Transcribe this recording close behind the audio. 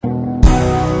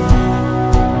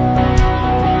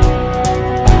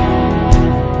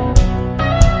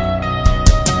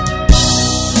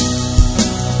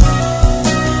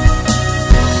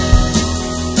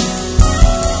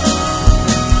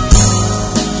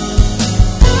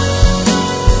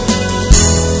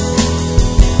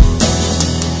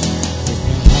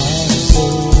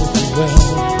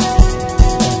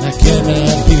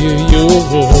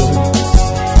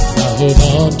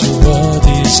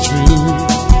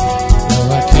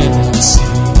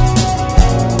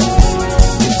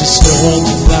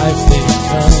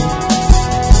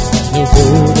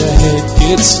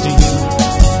see.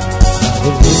 I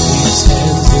will lift these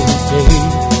hands in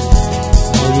faith.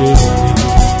 I will believe.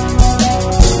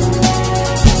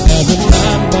 And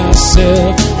remind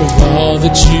myself of all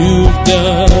that you've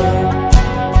done,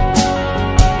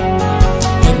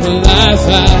 and the life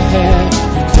I have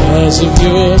because of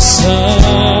your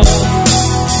Son.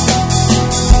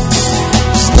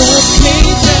 Love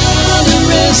came down and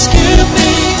rescued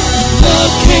me.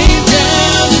 Love came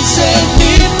down and set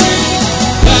me free.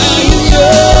 I am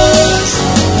yours.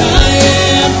 I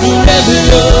am forever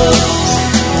yours.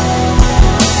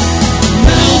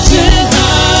 Mountain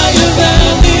high or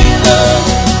valley low,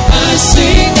 I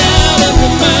sing out and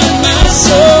remind my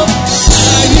soul.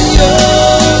 I am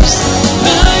yours.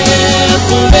 I am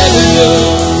forever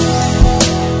yours.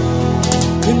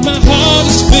 When my heart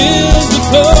is filled with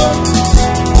hope,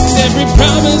 every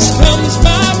promise comes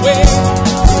my way.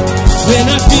 When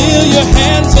I feel your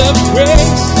hands of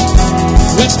grace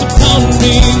rest upon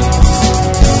me,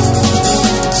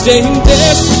 staying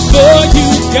desperate for you,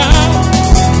 God,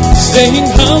 staying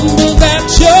humble at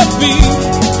your feet.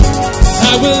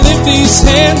 I will lift these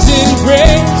hands in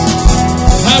praise.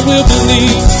 I will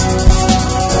believe.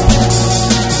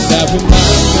 And I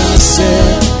remind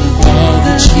myself of all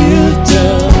that you've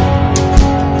done,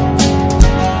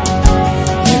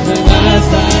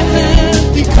 life I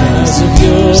have because of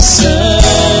your Son.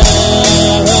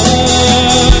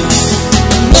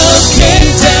 Love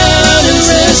came down and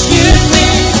rescued me.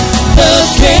 Love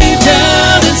came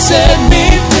down and set me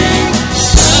free.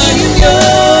 I am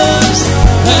yours.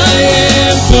 I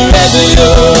am forever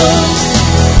yours.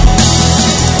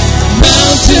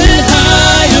 Mountain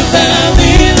high or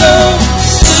valley low,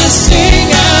 I sing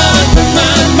out and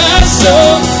remind my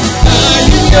soul. I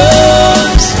am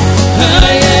yours.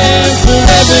 I am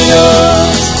forever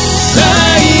yours.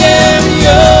 I am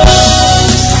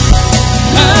yours.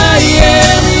 I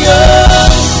am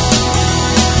yours.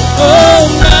 Oh,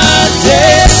 my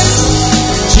days,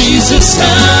 Jesus,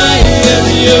 I am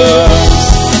yours.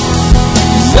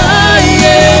 I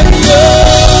am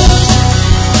yours.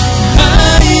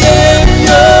 I am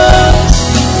yours.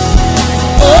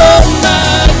 Oh,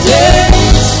 my days,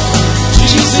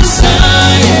 Jesus, I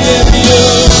am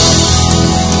yours.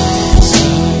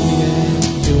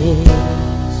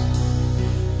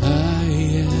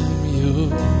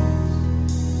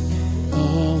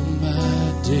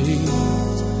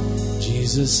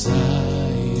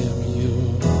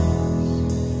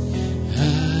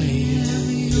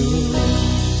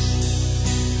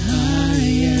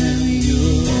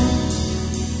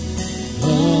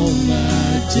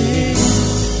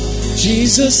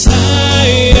 Jesus, I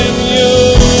am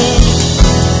yours.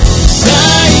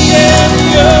 I am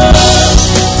yours.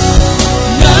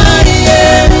 I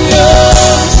am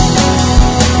yours.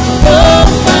 All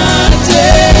my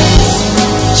days.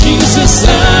 Jesus, I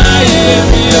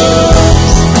am yours.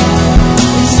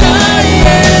 I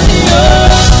am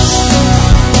yours.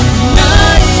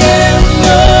 I am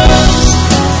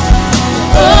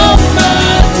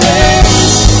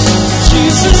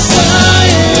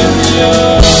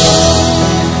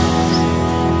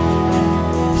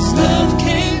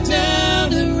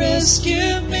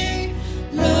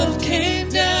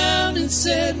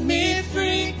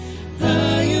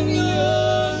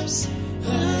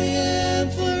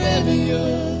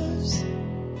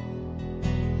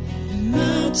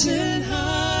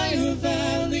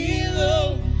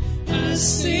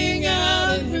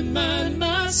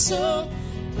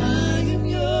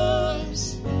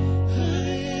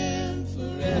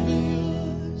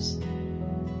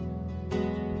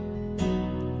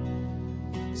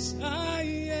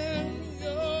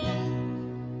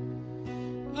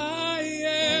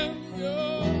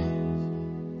yours.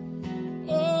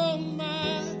 All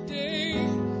my days.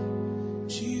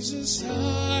 Jesus,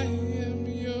 I am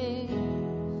yours.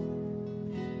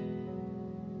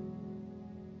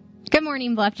 Good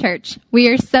morning, Bluff Church. We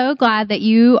are so glad that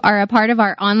you are a part of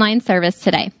our online service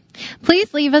today.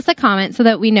 Please leave us a comment so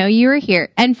that we know you are here,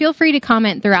 and feel free to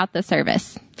comment throughout the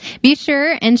service. Be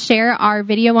sure and share our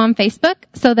video on Facebook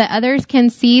so that others can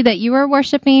see that you are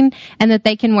worshiping and that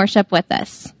they can worship with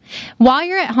us. While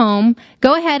you're at home,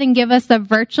 go ahead and give us a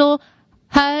virtual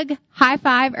hug, high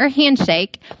five, or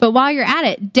handshake. But while you're at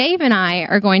it, Dave and I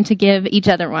are going to give each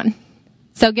other one.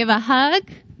 So give a hug,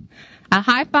 a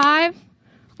high five,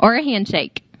 or a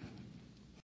handshake.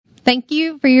 Thank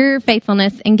you for your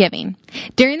faithfulness in giving.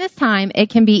 During this time, it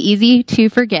can be easy to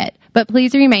forget, but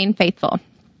please remain faithful.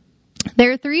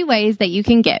 There are 3 ways that you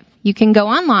can give. You can go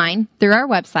online through our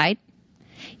website,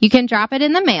 you can drop it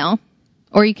in the mail,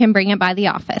 or you can bring it by the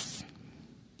office.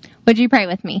 Would you pray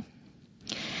with me?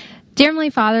 Dear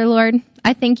Heavenly Father, Lord,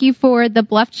 I thank you for the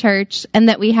Bluff Church and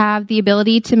that we have the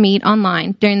ability to meet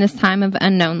online during this time of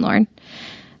unknown, Lord.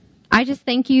 I just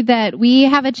thank you that we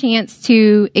have a chance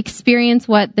to experience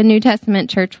what the New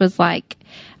Testament church was like.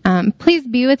 Please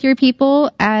be with your people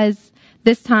as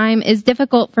this time is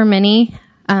difficult for many,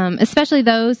 especially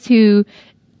those who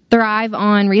thrive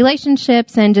on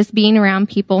relationships and just being around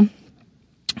people.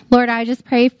 Lord, I just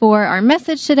pray for our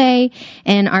message today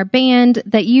and our band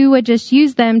that you would just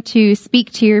use them to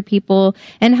speak to your people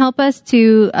and help us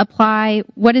to apply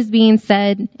what is being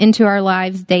said into our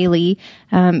lives daily,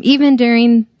 even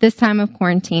during this time of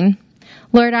quarantine.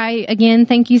 Lord, I again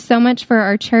thank you so much for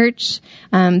our church,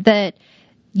 that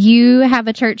you have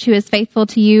a church who is faithful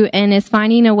to you and is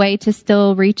finding a way to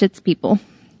still reach its people.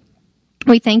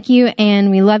 We thank you and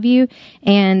we love you,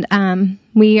 and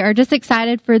we are just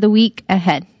excited for the week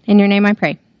ahead. In your name I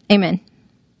pray. Amen.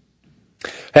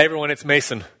 Hey everyone, it's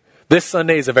Mason. This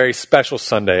Sunday is a very special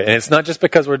Sunday, and it's not just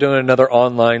because we're doing another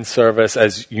online service,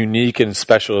 as unique and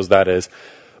special as that is,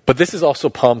 but this is also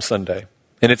Palm Sunday.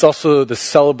 And it's also the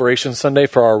celebration Sunday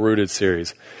for our Rooted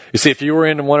series. You see, if you were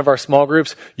in one of our small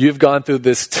groups, you've gone through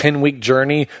this 10-week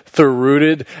journey through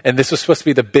Rooted, and this was supposed to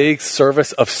be the big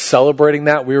service of celebrating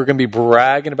that. We were going to be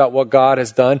bragging about what God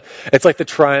has done. It's like the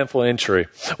triumphal entry,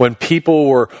 when people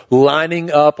were lining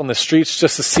up on the streets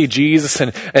just to see Jesus,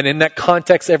 and in that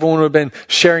context, everyone would have been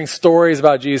sharing stories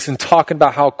about Jesus and talking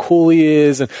about how cool he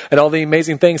is and all the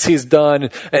amazing things he's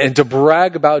done, and to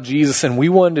brag about Jesus, and we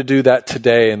wanted to do that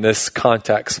today in this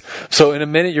context. So in a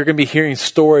minute, you're going to be hearing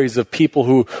stories of people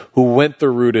who went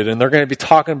through Rooted, and they're going to be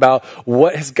talking about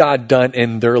what has God done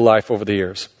in their life over the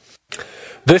years.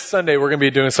 This Sunday, we're going to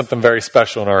be doing something very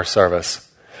special in our service.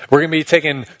 We're going to be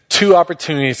taking 2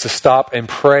 opportunities to stop and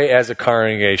pray as a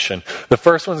congregation. The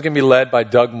first one's going to be led by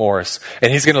Doug Morris,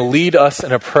 and he's going to lead us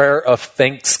in a prayer of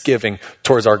thanksgiving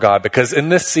towards our God. Because in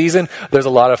this season, there's a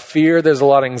lot of fear, there's a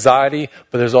lot of anxiety,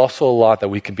 but there's also a lot that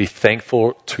we can be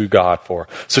thankful to God for.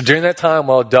 So during that time,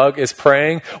 while Doug is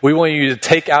praying, we want you to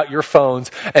take out your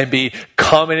phones and be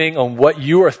commenting on what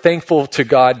you are thankful to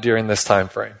God during this time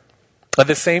frame. At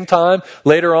the same time,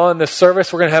 later on in the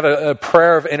service, we're going to have a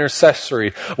prayer of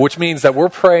intercessory, which means that we're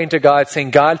praying to God,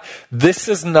 saying, God, this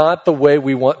is not the way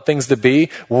we want things to be.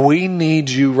 We need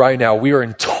you right now. We are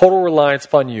in total reliance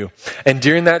upon you. And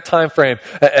during that time frame,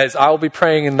 as I will be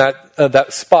praying in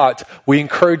that spot, we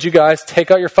encourage you guys,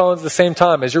 take out your phones at the same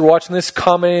time. As you're watching this,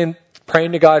 commenting,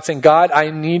 praying to God, saying, God, I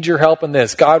need your help in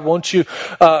this. God, won't you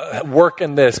work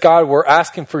in this? God, we're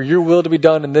asking for your will to be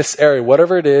done in this area.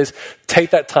 Whatever it is,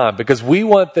 take that time, because we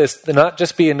want this to not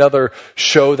just be another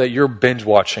show that you're binge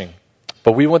watching,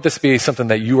 but we want this to be something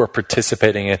that you are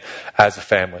participating in as a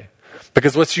family.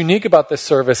 Because what's unique about this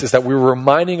service is that we're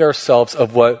reminding ourselves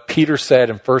of what Peter said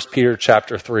in 1 Peter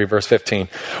chapter 3, verse 15,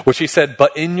 which he said,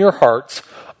 but in your hearts,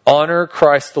 honor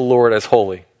Christ the Lord as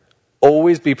holy.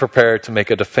 Always be prepared to make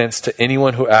a defense to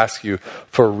anyone who asks you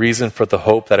for a reason for the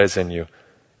hope that is in you.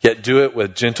 Yet do it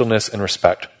with gentleness and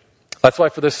respect. That's why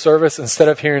for this service, instead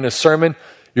of hearing a sermon,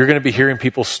 you're going to be hearing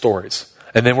people's stories.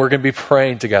 And then we're going to be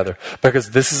praying together,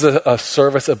 because this is a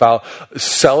service about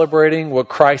celebrating what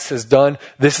Christ has done.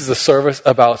 This is a service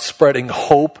about spreading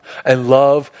hope and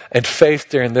love and faith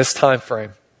during this time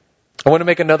frame. I want to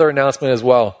make another announcement as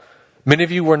well. Many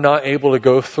of you were not able to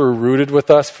go through Rooted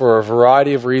with us for a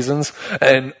variety of reasons.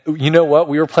 And you know what?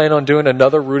 We were planning on doing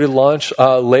another Rooted launch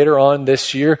later on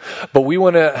this year. But we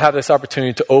want to have this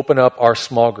opportunity to open up our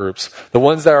small groups. The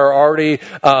ones that are already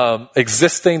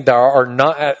existing, that are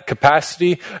not at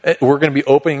capacity, we're going to be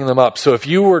opening them up. So if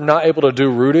you were not able to do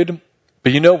Rooted,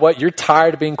 but you know what? You're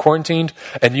tired of being quarantined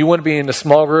and you want to be in a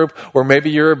small group, or maybe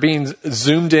you're being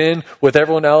zoomed in with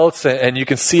everyone else and you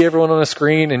can see everyone on the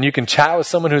screen and you can chat with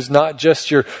someone who's not just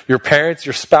your parents,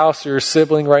 your spouse, or your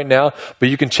sibling right now, but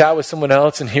you can chat with someone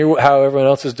else and hear how everyone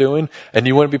else is doing, and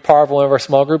you want to be part of one of our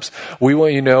small groups. We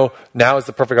want you to know now is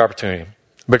the perfect opportunity.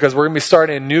 Because we're going to be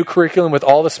starting a new curriculum with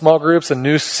all the small groups, a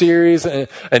new series, and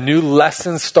new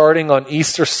lessons starting on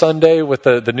Easter Sunday with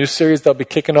the new series that'll be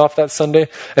kicking off that Sunday.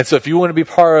 And so if you want to be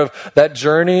part of that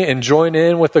journey and join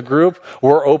in with the group,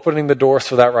 we're opening the doors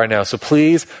for that right now. So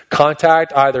please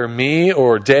contact either me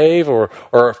or Dave or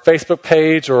our Facebook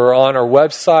page or on our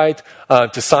website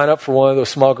to sign up for one of those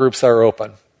small groups that are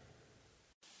open.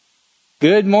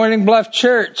 Good morning, Bluff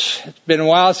Church. It's been a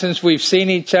while since we've seen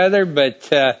each other,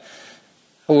 but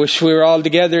I wish we were all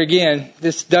together again.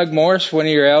 This is Doug Morris, one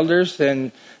of your elders,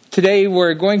 and today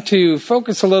we're going to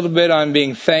focus a little bit on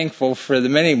being thankful for the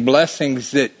many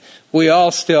blessings that we all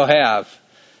still have.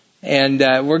 And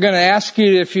we're going to ask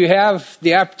you, if you have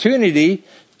the opportunity,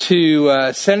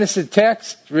 to send us a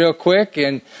text real quick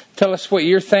and tell us what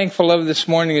you're thankful of this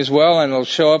morning as well, and it'll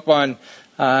show up on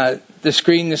the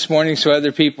screen this morning so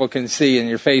other people can see in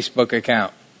your Facebook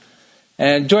account.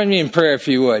 And join me in prayer if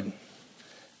you would.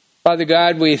 Father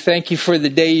God, we thank you for the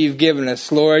day you've given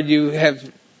us. Lord, you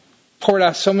have poured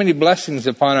out so many blessings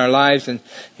upon our lives and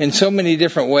in so many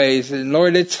different ways. And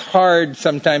Lord, it's hard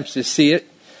sometimes to see it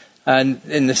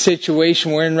in the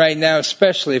situation we're in right now,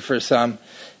 especially for some.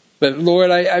 But Lord,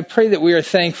 I pray that we are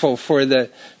thankful for the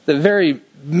very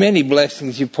many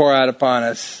blessings you pour out upon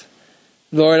us.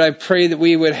 Lord, I pray that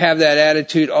we would have that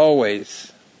attitude always.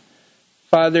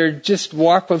 Father, just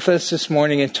walk with us this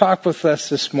morning and talk with us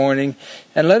this morning.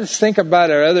 And let us think about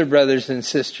our other brothers and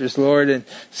sisters, Lord, and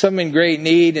some in great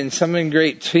need and some in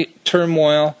great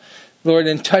turmoil, Lord,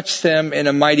 and touch them in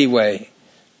a mighty way.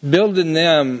 Build in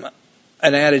them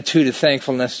an attitude of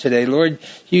thankfulness today. Lord,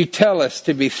 you tell us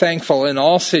to be thankful in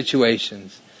all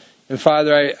situations. And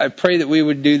Father, I pray that we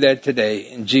would do that today.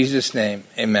 In Jesus' name,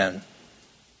 amen.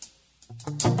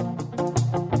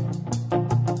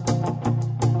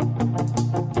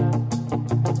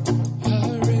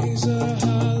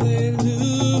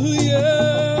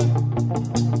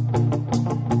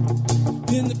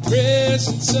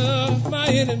 Presence of my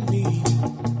enemy,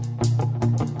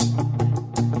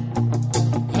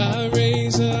 I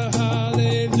raise a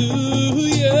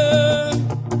hallelujah,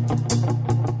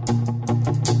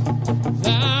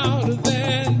 louder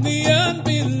than the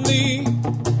unbelief.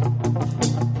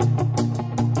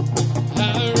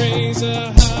 I raise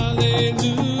a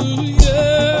hallelujah,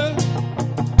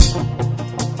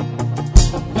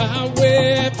 my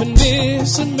weapon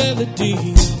is a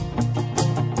melody.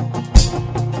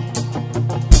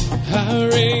 I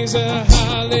raise a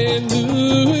hallelujah.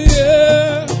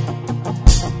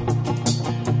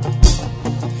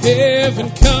 Heaven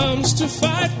comes to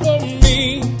fight for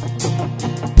me.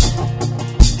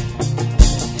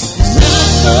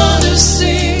 I'm gonna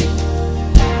sing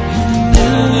in the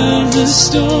middle of the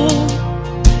storm.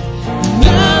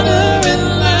 Louder and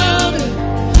louder,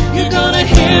 you're gonna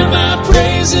hear my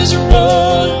praises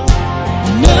roar.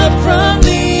 And up from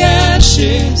the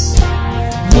ashes,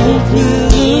 hope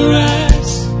will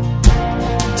arise.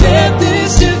 Death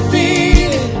is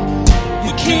defeated.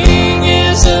 The King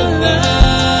is alive.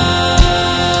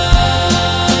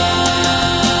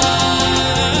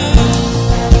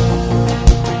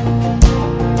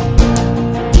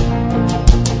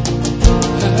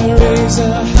 I raise a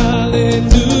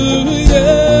hallelujah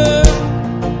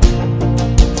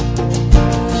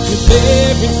with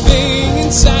everything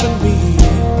inside of me.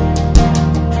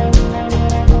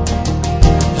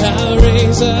 I'll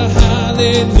raise a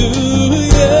hallelujah.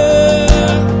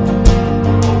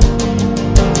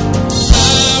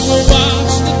 I will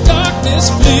watch the darkness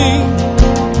flee.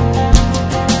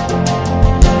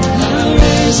 I'll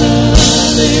raise a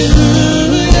hallelujah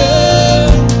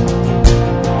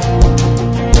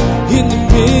in the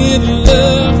middle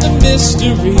of the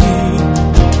mystery.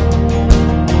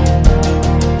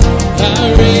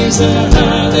 I'll raise a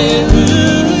hallelujah.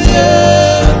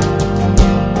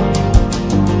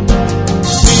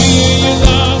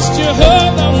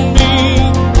 Hold on me.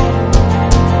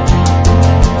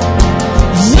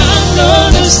 I'm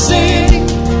gonna sing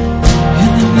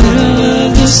in the middle of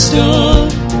the storm.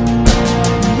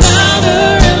 Louder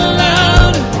and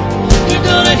louder, you're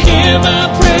gonna hear my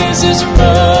praises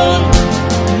roar.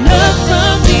 And up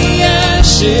from the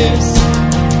ashes,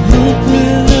 hope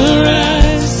will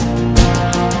arise.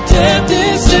 Death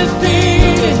is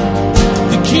defeated,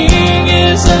 the King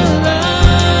is alive.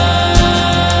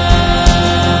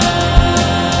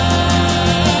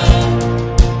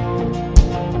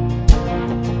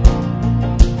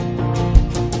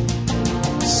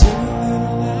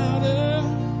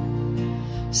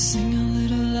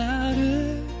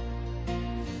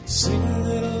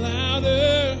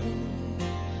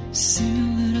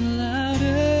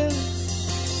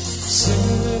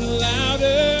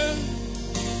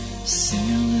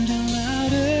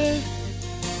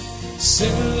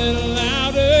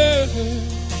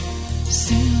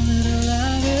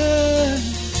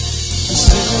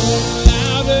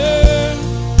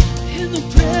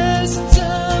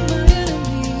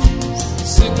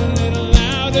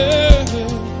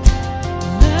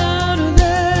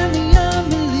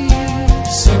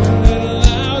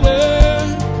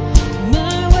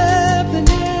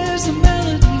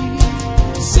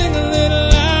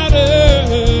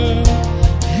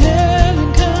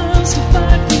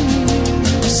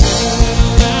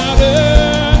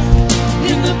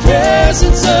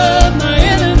 Presence of my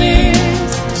enemies,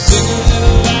 sing a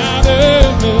little louder,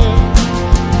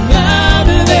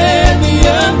 louder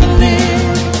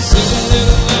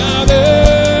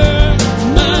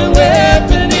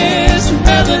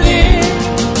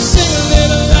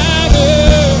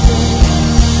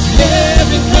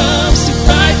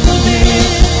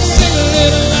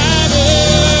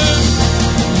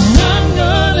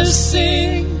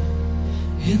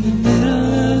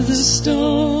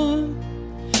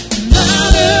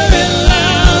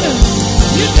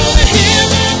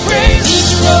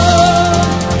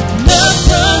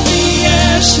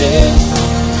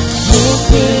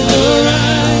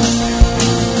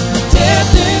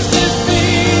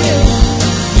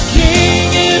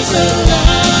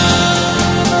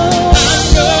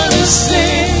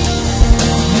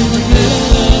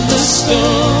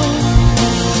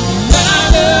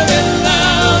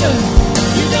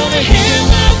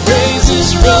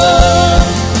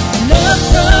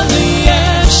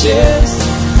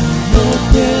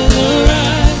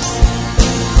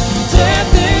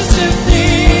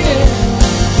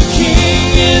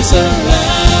us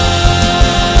alive.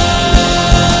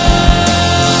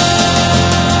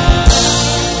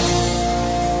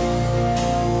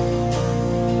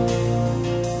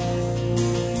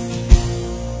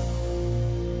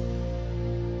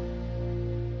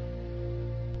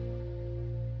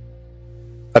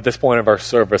 At this point of our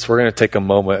service, we're going to take a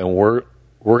moment and we're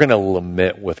going to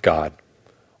lament with God.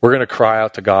 We're going to cry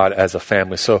out to God as a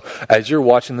family. So as you're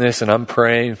watching this and I'm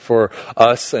praying for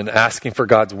us and asking for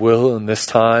God's will in this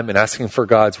time and asking for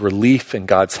God's relief and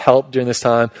God's help during this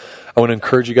time, I want to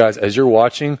encourage you guys, as you're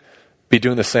watching, be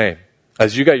doing the same.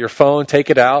 As you got your phone,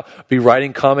 take it out, be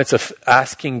writing comments of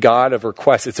asking God of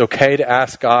requests. It's okay to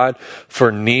ask God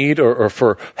for need or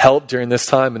for help during this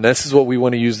time. And this is what we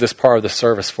want to use this part of the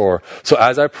service for. So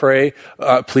as I pray,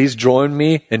 please join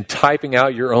me in typing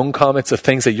out your own comments of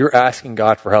things that you're asking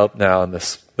God for help now in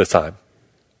this time.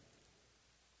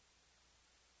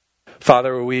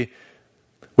 Father, we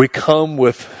come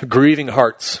with grieving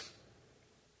hearts.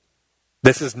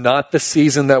 This is not the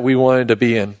season that we wanted to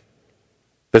be in.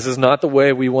 This is not the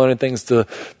way we wanted things to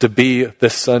be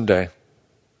this Sunday.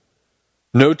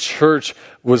 No church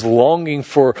was longing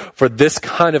for this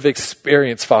kind of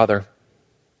experience, Father.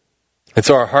 And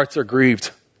so our hearts are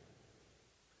grieved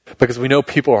because we know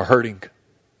people are hurting.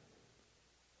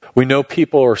 We know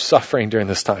people are suffering during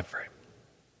this time frame.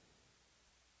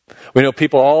 We know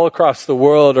people all across the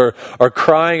world are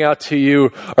crying out to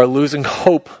you, are losing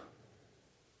hope.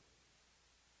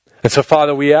 And so,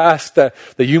 Father, we ask that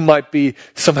you might be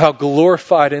somehow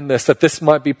glorified in this, that this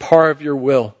might be part of your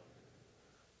will.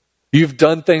 You've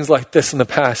done things like this in the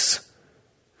past.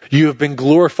 You have been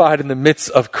glorified in the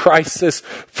midst of crisis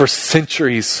for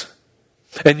centuries.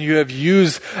 And you have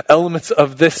used elements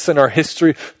of this in our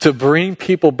history to bring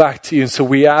people back to you. And so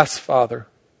we ask, Father,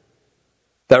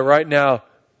 that right now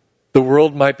the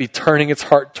world might be turning its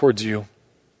heart towards you.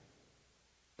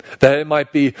 That it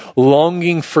might be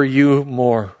longing for you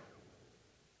more.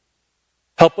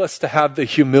 Help us to have the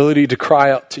humility to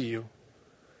cry out to you.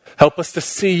 Help us to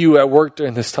see you at work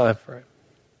during this time frame.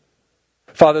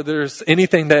 Father, if there's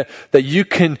anything that you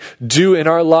can do in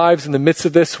our lives in the midst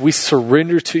of this, we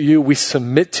surrender to you. We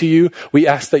submit to you. We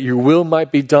ask that your will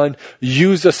might be done.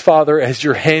 Use us, Father, as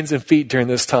your hands and feet during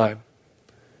this time.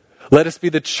 Let us be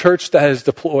the church that is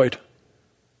deployed.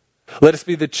 Let us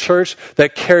be the church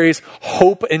that carries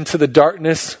hope into the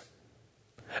darkness.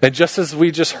 And just as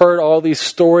we just heard all these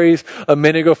stories a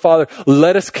minute ago, Father,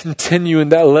 let us continue in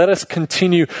that. Let us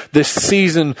continue this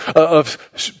season of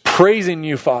praising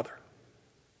you, Father,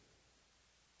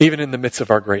 even in the midst of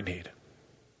our great need,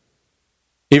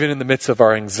 even in the midst of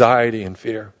our anxiety and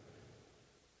fear.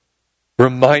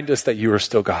 Remind us that you are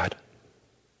still God.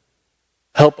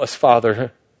 Help us,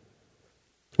 Father.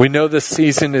 We know this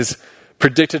season is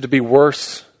predicted to be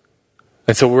worse,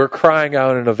 and so we're crying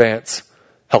out in advance,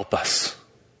 help us.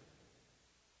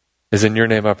 Is in your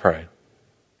name I pray.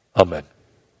 Amen.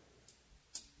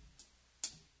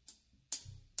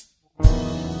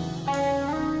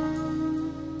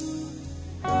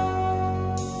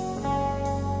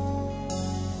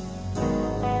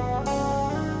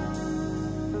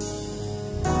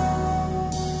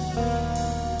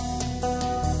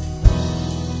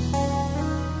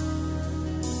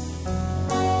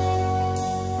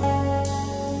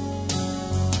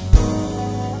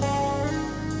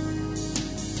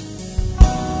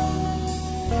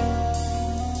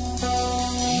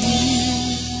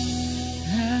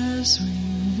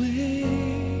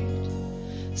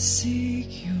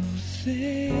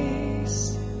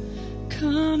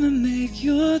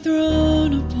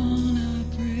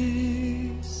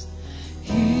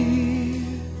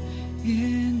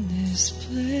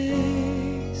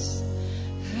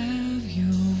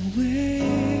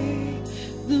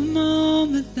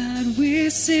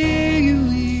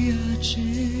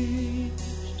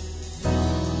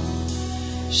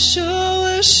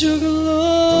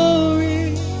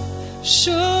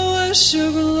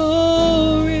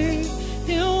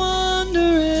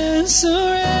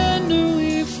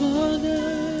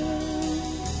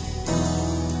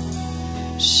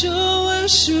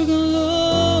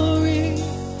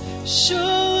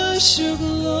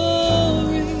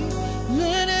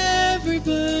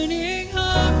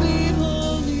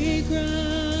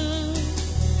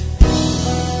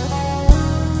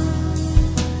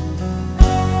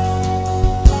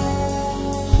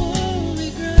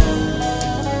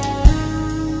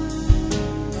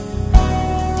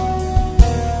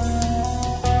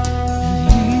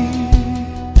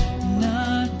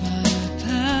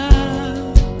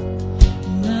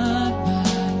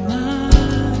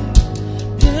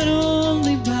 Only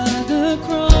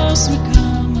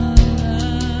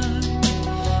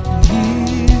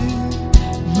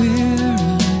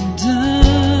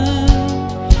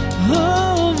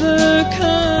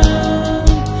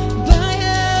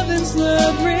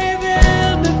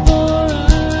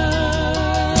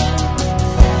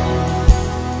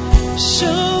Show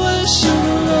us your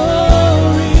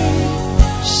glory.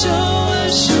 Show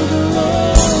us your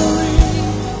glory.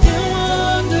 In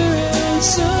wonder and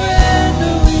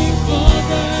surrender we fall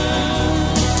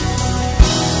down.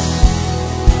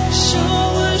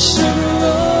 Show us your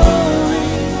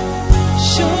glory.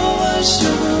 Show us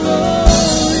your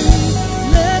glory.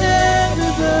 Let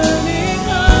every burning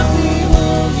heart be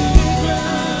holy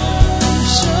ground.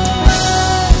 Show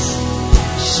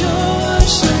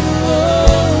us your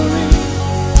glory.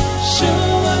 Show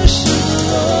us your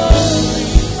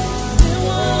glory. In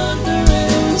wonder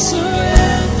and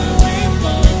surrender we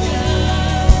fall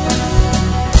down.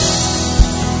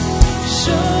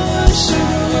 Show us your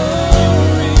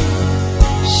glory.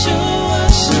 Show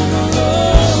us your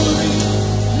glory.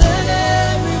 Let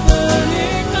every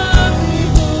burning heart be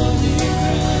holy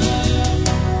ground.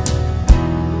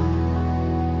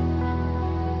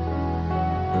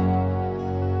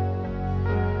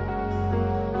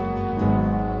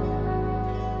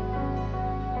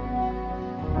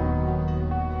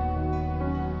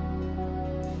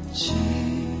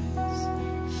 Chains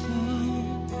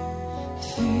fall,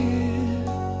 fear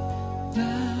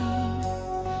bow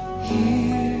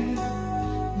here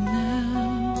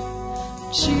now.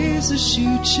 Jesus,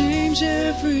 you change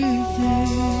everything.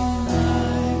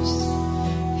 Lives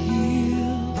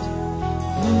healed,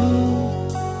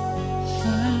 hope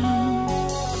found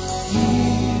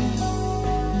here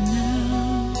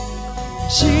now.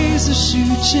 Jesus, you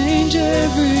change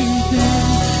everything.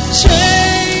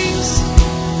 Chains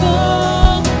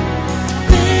fall,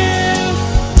 fear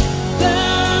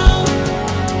bow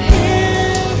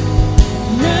here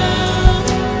now.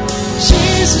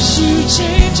 Jesus, you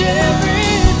change everything.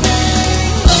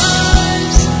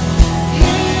 Lives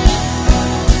here,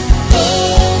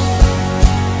 hope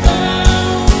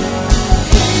found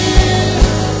here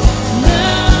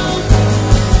now.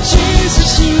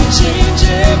 Jesus, you change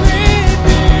everything.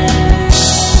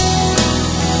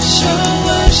 Show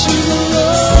us your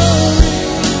glory.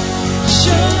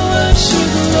 Show us your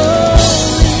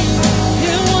glory.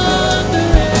 In wonder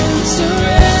and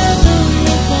surrender we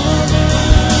fall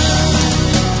down.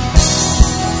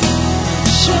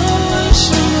 Show us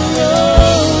your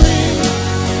glory.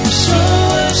 Show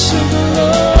us your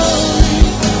glory.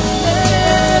 Let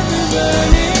every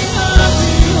burning heart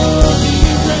be holy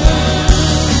ground.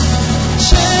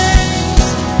 Chains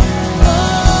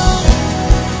fall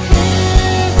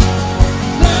here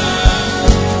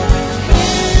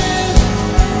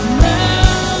now.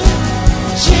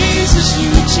 Jesus,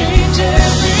 you change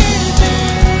everything.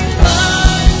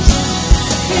 Lives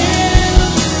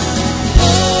healed,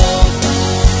 hope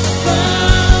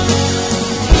found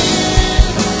here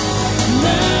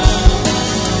now.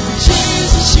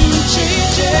 Jesus, you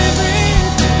change everything.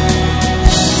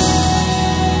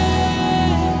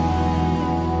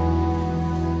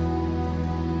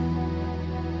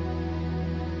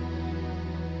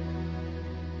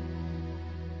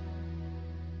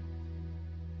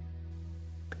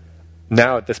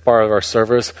 Now, at this part of our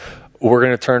service, we're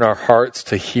going to turn our hearts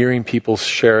to hearing people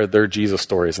share their Jesus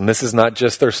stories. And this is not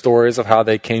just their stories of how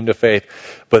they came to faith,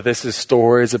 but this is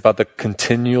stories about the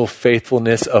continual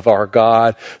faithfulness of our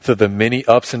God through the many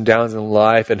ups and downs in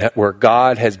life, and where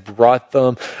God has brought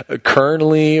them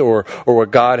currently, or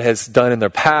what God has done in their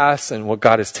past, and what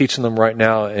God is teaching them right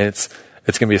now. And it's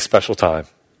going to be a special time.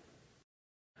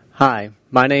 Hi,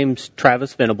 my name's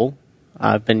Travis Venable.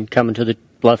 I've been coming to the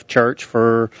Bluff Church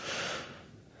for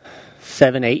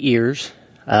 7-8 years.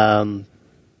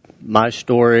 My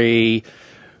story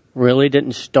really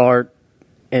didn't start,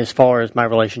 as far as my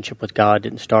relationship with God,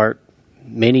 didn't start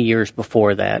many years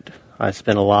before that. I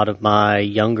spent a lot of my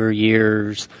younger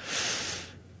years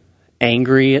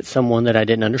angry at someone that I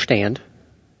didn't understand,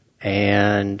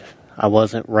 and I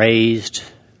wasn't raised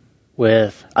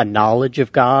with a knowledge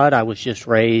of God. I was just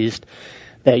raised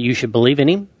that you should believe in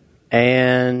Him,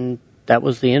 and that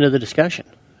was the end of the discussion.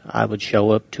 I would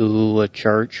show up to a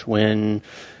church when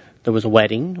there was a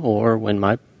wedding, or when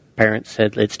my parents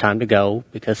said it's time to go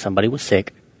because somebody was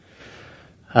sick.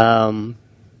 About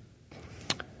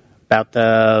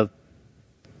the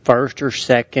first or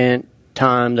second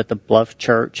time that the Bluff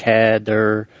Church had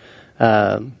their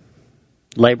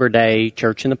Labor Day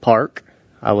church in the park,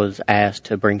 I was asked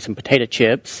to bring some potato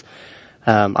chips.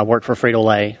 I worked for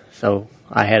Frito-Lay, so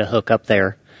I had a hook up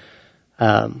there.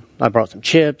 I brought some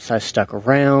chips. I stuck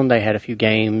around. They had a few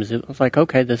games. It was like,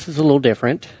 okay, this is a little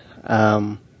different.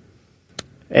 And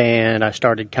I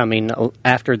started coming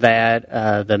after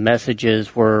that. The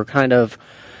messages were kind of,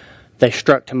 they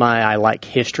struck to my I like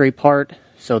history part.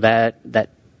 So that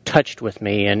touched with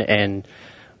me. And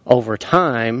over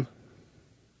time,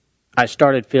 I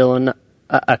started feeling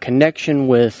a connection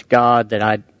with God that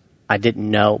I didn't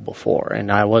know before,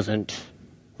 and I wasn't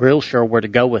real sure where to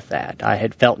go with that. I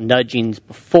had felt nudgings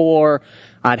before.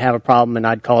 I'd have a problem, and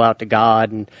I'd call out to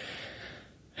God,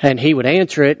 and He would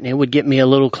answer it, and it would get me a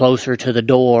little closer to the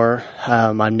door.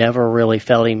 I never really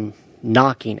felt Him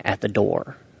knocking at the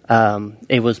door.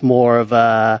 It was more of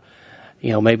a,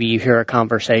 maybe you hear a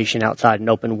conversation outside an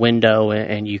open window,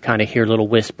 and you kind of hear little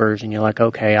whispers, and you're like,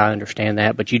 okay, I understand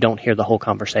that, but you don't hear the whole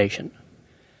conversation.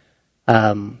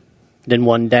 Then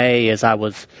one day, as I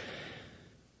was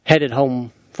headed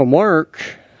home from work,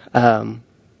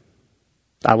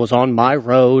 I was on my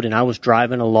road and I was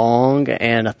driving along,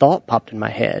 and a thought popped in my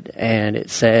head, and it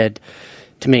said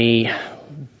to me,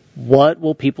 what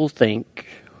will people think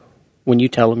when you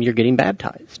tell them you're getting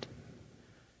baptized?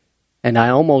 And I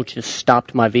almost just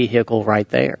stopped my vehicle right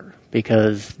there,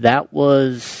 because that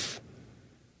was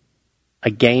a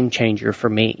game changer for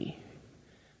me.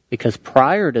 Because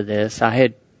prior to this, I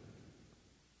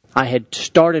had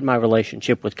started my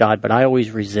relationship with God, but I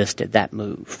always resisted that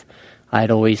move. I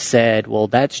had always said, well,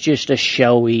 that's just a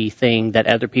showy thing that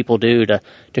other people do to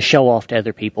show off to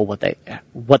other people what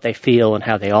they feel and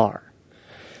how they are.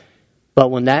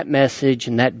 But when that message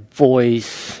and that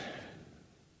voice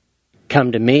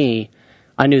come to me,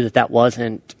 I knew that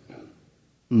wasn't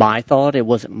my thought. It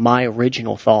wasn't my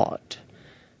original thought.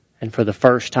 And for the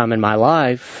first time in my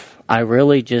life, I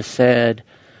really just said,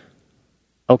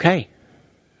 okay.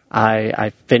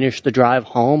 I finished the drive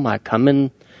home. I come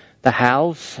in the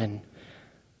house, and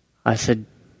I said,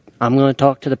 I'm going to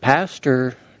talk to the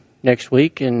pastor next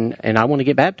week, and I want to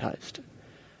get baptized.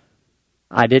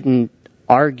 I didn't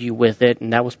argue with it,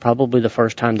 and that was probably the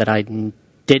first time that I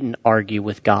didn't argue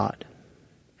with God.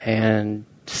 And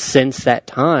since that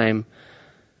time,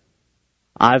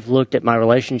 I've looked at my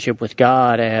relationship with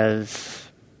God as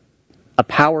a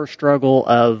power struggle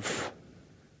of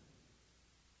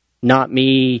not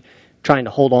me trying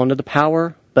to hold on to the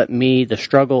power, but the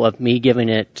struggle of me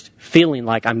feeling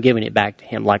like I'm giving it back to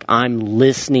Him, like I'm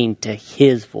listening to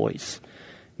His voice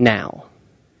now.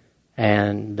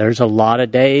 And there's a lot of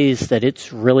days that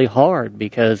it's really hard,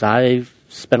 because I've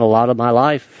spent a lot of my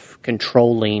life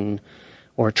controlling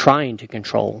or trying to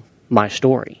control my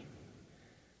story.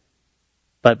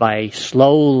 But by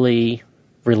slowly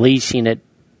releasing it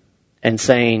and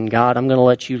saying, God, I'm going to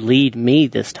let you lead me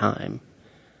this time,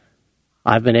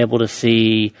 I've been able to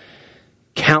see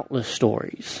countless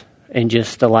stories in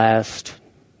just the last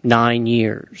 9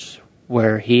 years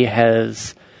where He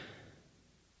has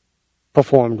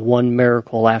performed one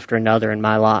miracle after another in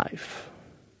my life.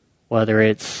 Whether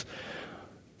it's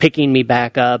picking me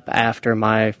back up after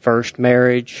my first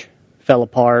marriage fell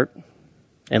apart,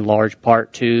 in large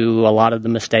part to a lot of the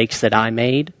mistakes that I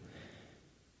made,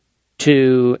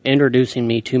 to introducing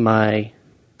me to my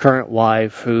current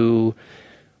wife, who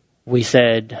we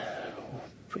said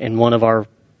in one of our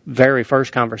very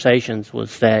first conversations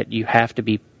was that you have to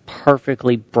be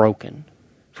perfectly broken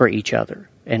for each other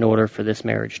in order for this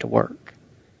marriage to work.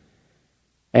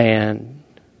 And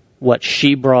what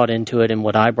she brought into it and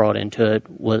what I brought into it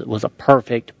was a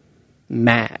perfect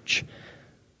match.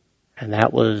 And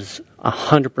that was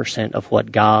 100% of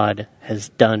what God has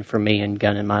done for me and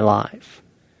done in my life.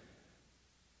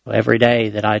 Every day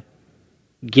that I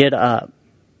get up,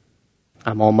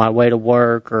 I'm on my way to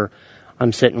work, or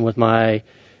I'm sitting with my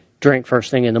drink first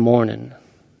thing in the morning,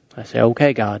 I say,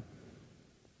 okay, God,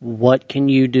 what can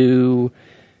you do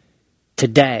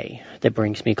today that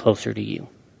brings me closer to you?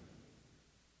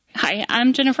 Hi,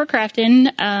 I'm Jennifer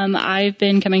Crafton. I've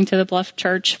been coming to the Bluff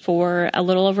Church for a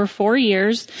little over 4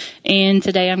 years, and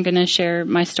today I'm going to share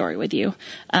my story with you.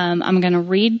 I'm going to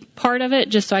read part of it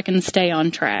just so I can stay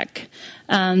on track.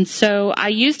 So I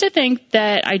used to think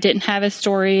that I didn't have a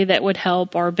story that would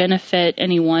help or benefit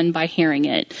anyone by hearing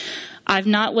it. I've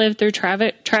not lived through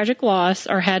tragic loss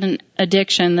or had an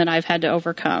addiction that I've had to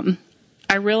overcome.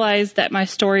 I realized that my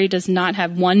story does not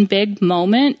have one big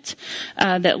moment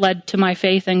that led to my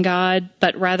faith in God,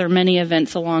 but rather many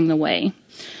events along the way.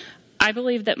 I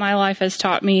believe that my life has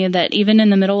taught me that even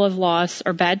in the middle of loss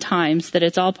or bad times, that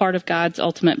it's all part of God's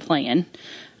ultimate plan.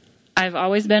 I've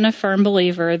always been a firm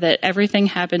believer that everything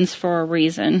happens for a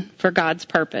reason, for God's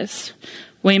purpose.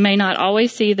 We may not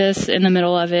always see this in the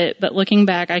middle of it, but looking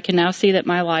back, I can now see that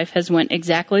my life has went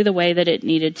exactly the way that it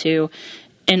needed to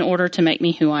in order to make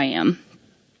me who I am.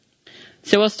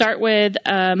 So we'll start with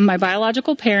my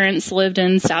biological parents lived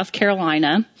in South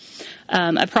Carolina.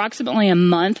 Approximately a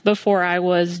month before I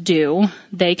was due,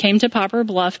 they came to Poplar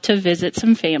Bluff to visit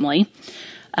some family.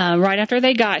 Right after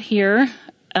they got here,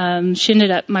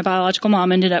 my biological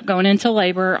mom ended up going into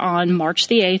labor on March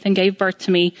the 8th and gave birth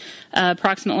to me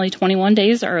approximately 21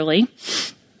 days early.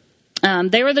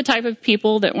 They were the type of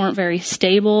people that weren't very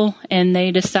stable, and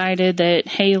they decided that,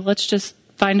 hey, let's just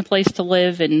find a place to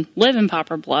live in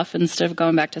Poplar Bluff instead of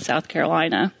going back to South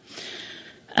Carolina.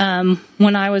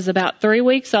 When I was about 3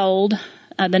 weeks old,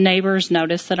 the neighbors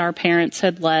noticed that our parents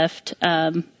had left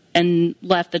and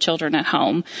left the children at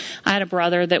home. I had a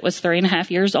brother that was 3.5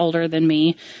 years older than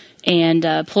me, and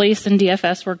police and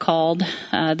DFS were called.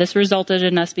 This resulted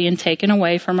in us being taken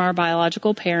away from our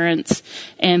biological parents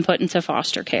and put into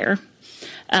foster care.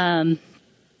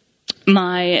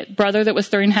 My brother that was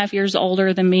 3.5 years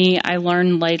older than me, I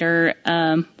learned later,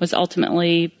 was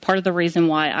ultimately part of the reason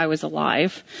why I was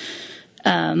alive.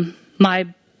 My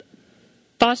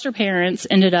foster parents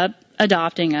ended up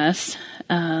adopting us,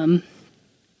 and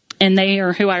they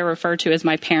are who I refer to as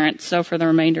my parents. So for the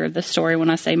remainder of the story,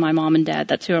 when I say my mom and dad,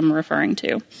 that's who I'm referring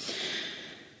to.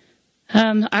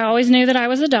 I always knew that I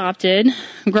was adopted.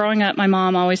 Growing up, my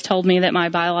mom always told me that my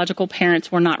biological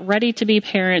parents were not ready to be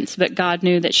parents, but God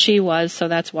knew that she was, so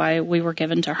that's why we were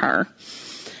given to her.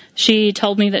 She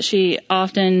told me that she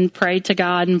often prayed to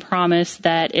God and promised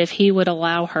that if He would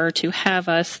allow her to have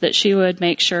us, that she would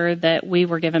make sure that we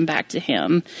were given back to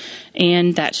Him,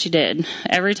 and that she did.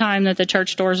 Every time that the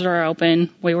church doors were open,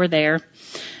 we were there.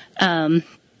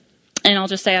 And I'll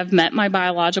just say I've met my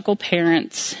biological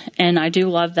parents, and I do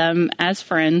love them as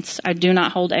friends. I do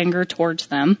not hold anger towards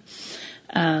them.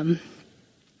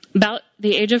 About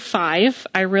the age of 5,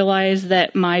 I realized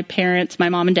that my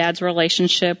mom and dad's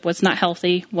relationship was not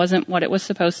healthy, wasn't what it was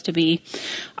supposed to be.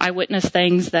 I witnessed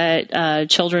things that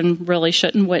children really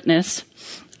shouldn't witness.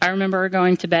 I remember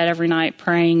going to bed every night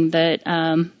praying that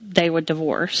they would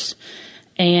divorce.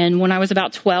 And when I was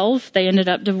about 12, they ended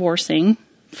up divorcing.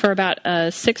 For about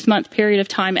a 6-month period of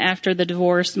time after the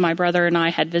divorce, my brother and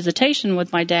I had visitation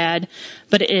with my dad,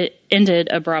 but it ended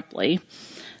abruptly.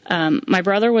 My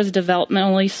brother was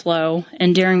developmentally slow,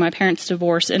 and during my parents'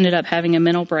 divorce ended up having a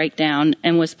mental breakdown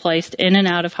and was placed in and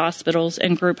out of hospitals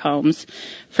and group homes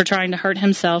for trying to hurt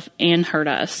himself and hurt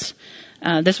us.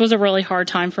 This was a really hard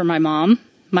time for my mom.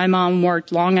 My mom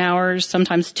worked long hours,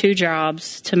 sometimes 2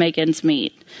 jobs, to make ends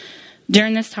meet.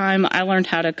 During this time, I learned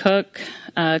how to cook,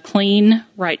 clean,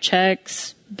 write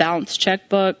checks, balance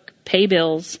checkbook, pay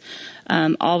bills,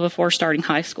 all before starting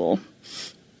high school.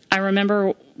 I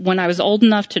remember when I was old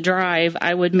enough to drive,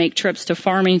 I would make trips to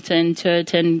Farmington to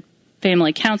attend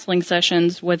family counseling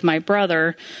sessions with my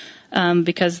brother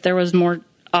because there was more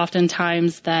often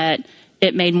times that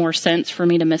it made more sense for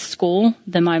me to miss school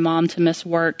than my mom to miss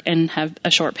work and have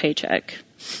a short paycheck.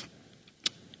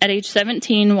 At age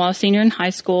 17, while a senior in high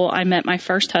school, I met my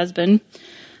first husband.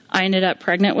 I ended up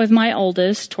pregnant with my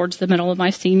oldest towards the middle of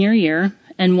my senior year,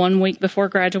 and 1 week before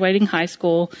graduating high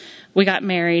school, we got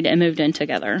married and moved in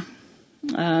together.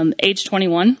 Age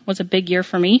 21 was a big year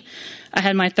for me. I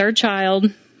had my 3rd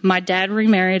child. My dad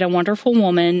remarried a wonderful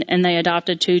woman, and they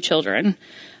adopted 2 children.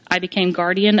 I became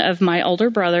guardian of my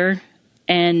older brother,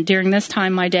 and during this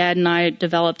time, my dad and I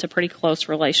developed a pretty close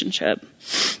relationship.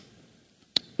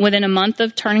 Within a month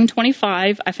of turning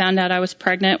 25, I found out I was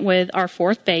pregnant with our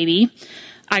 4th baby.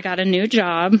 I got a new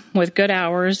job with good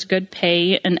hours, good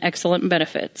pay, and excellent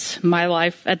benefits. My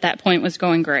life at that point was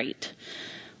going great.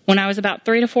 When I was about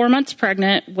 3 to 4 months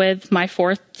pregnant with my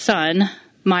 4th son,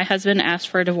 my husband asked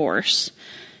for a divorce.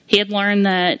 He had learned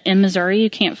that in Missouri you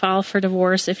can't file for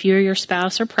divorce if you or your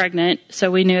spouse are pregnant,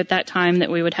 so we knew at that time that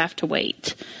we would have to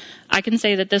wait. I can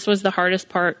say that this was the hardest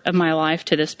part of my life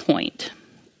to this point.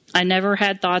 I never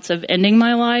had thoughts of ending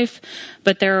my life,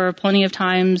 but there were plenty of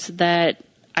times that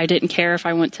I didn't care if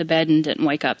I went to bed and didn't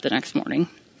wake up the next morning.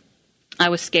 I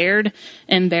was scared,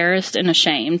 embarrassed, and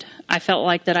ashamed. I felt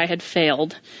like that I had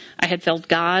failed. I had failed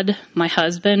God, my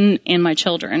husband, and my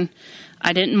children.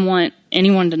 I didn't want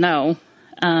anyone to know.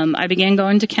 I began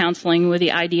going to counseling with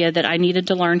the idea that I needed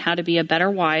to learn how to be a better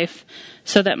wife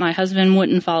so that my husband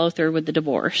wouldn't follow through with the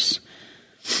divorce.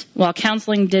 While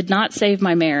counseling did not save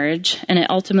my marriage, and it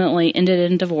ultimately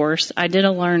ended in divorce, I did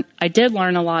learn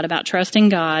a lot about trusting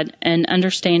God and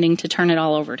understanding to turn it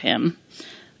all over to Him.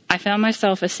 I found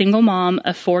myself a single mom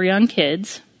of 4 young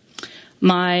kids.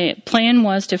 My plan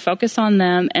was to focus on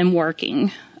them and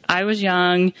working. I was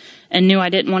young and knew I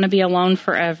didn't want to be alone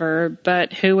forever,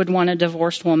 but who would want a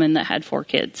divorced woman that had 4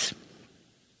 kids?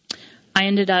 I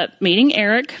ended up meeting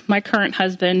Eric, my current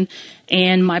husband,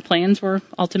 and my plans were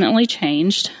ultimately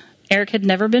changed. Eric had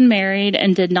never been married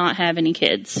and did not have any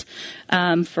kids.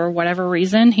 For whatever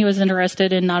reason, he was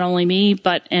interested in not only me,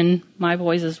 but in my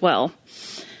boys as well.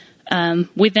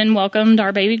 We then welcomed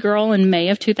our baby girl in May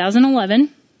of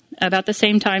 2011. About the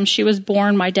same time she was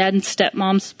born, my dad and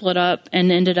stepmom split up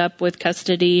and ended up with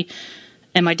custody,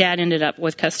 and my dad ended up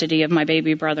with custody of my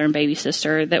baby brother and baby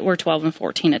sister that were 12 and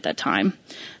 14 at that time.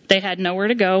 They had nowhere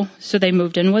to go, so they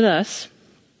moved in with us.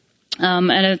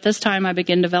 And at this time, I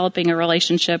began developing a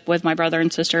relationship with my brother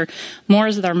and sister more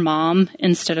as their mom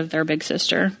instead of their big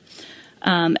sister.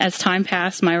 As time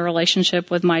passed, my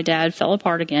relationship with my dad fell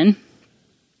apart again.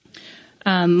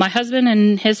 My husband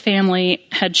and his family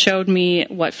had showed me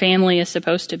what family is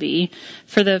supposed to be.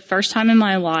 For the first time in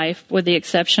my life, with the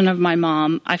exception of my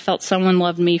mom, I felt someone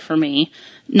loved me for me,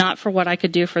 not for what I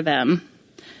could do for them.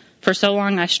 For so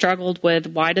long, I struggled with,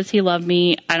 why does he love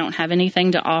me? I don't have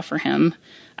anything to offer him.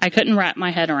 I couldn't wrap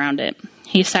my head around it.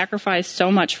 He sacrificed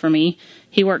so much for me.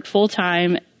 He worked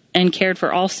full-time and cared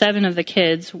for all 7 of the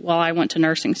kids while I went to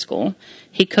nursing school.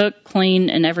 He cooked, cleaned,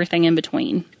 and everything in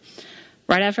between.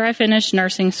 Right after I finished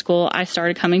nursing school, I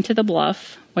started coming to the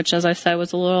Bluff, which, as I said,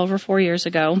 was a little over 4 years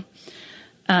ago.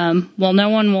 Well, no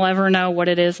one will ever know what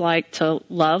it is like to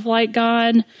love like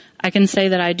God. I can say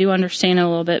that I do understand it a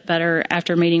little bit better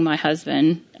after meeting my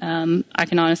husband. I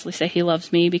can honestly say he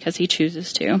loves me because he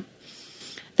chooses to.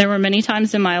 There were many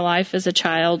times in my life as a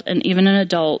child and even an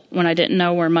adult when I didn't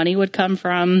know where money would come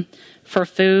from for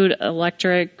food,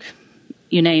 electric,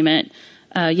 you name it,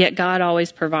 yet God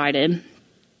always provided.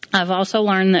 I've also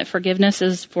learned that forgiveness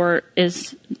is for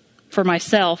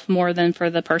myself more than for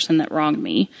the person that wronged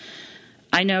me.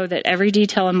 I know that every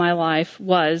detail in my life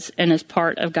was and is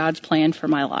part of God's plan for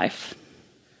my life.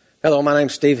 Hello, my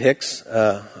name's Steve Hicks.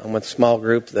 I'm with a small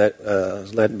group that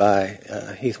is led by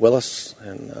Heath Willis.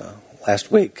 And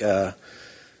last week,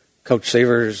 Coach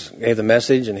Severs gave the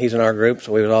message, and he's in our group,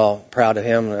 so we were all proud of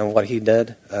him and what he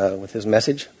did with his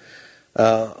message.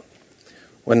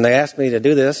 When they asked me to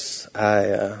do this,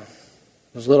 I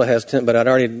was a little hesitant, but I'd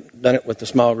already done it with the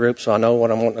small group, so I know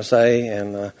what I'm wanting to say,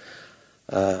 and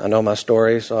I know my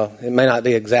story. So it may not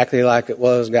be exactly like it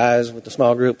was, guys, with the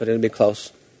small group, but it'll be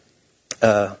close.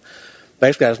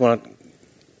 Basically, I just want to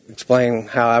explain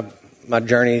how my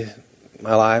journey,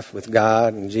 my life with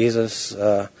God and Jesus,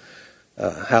 how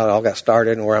it all got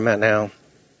started and where I'm at now.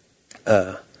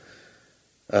 The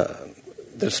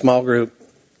small group,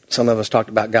 some of us talked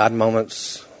about God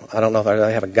moments. I don't know if I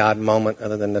really have a God moment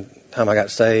other than the time I got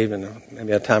saved and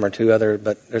maybe a time or two other,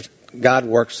 but God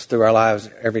works through our lives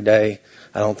every day.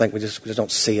 I don't think we just don't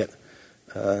see it.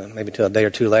 Maybe till a day or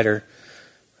two later.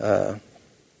 And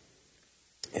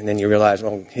then you realize,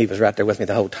 well, he was right there with me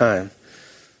the whole time.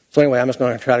 So anyway, I'm just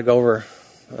going to try to go over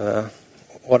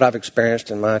what I've experienced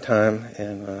in my time.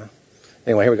 And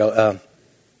anyway, here we go.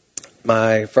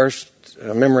 My first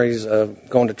memories of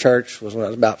going to church was when I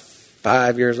was about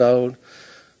 5 years old.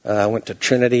 I went to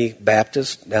Trinity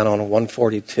Baptist down on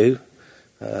 142.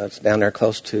 It's down there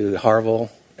close to Harville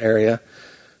area.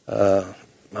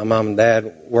 My mom and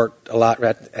dad worked a lot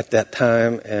right at that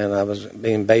time, and I was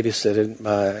being babysitted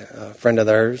by a friend of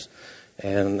theirs.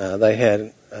 And they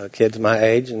had kids my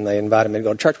age, and they invited me to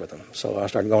go to church with them. So I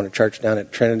started going to church down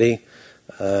at Trinity.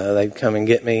 They'd come and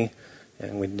get me,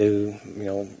 and we'd do,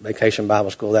 vacation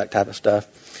Bible school, that type of stuff.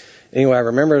 Anyway, I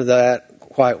remember that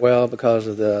quite well because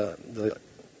of the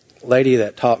lady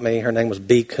that taught me. Her name was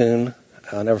B. Kuhn.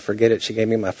 I'll never forget it. She gave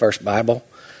me my first Bible.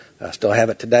 I still have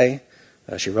it today.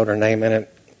 She wrote her name in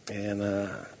it, and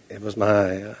it was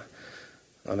my...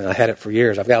 I had it for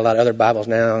years. I've got a lot of other Bibles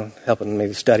now helping me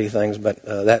to study things, but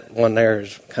that one there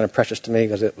is kind of precious to me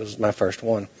because it was my first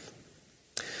one.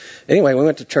 Anyway, we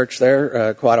went to church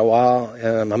there quite a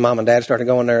while. My mom and dad started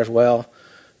going there as well.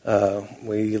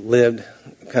 We lived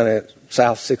kind of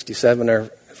south 67 there,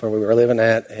 where we were living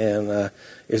at, and it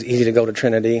was easy to go to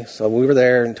Trinity. So we were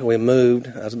there until we moved.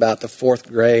 I was about the 4th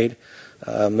grade,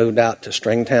 moved out to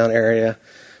Stringtown area.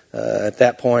 At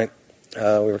that point, we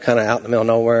were kind of out in the middle of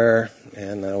nowhere,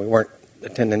 and we weren't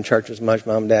attending church as much.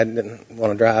 Mom and Dad didn't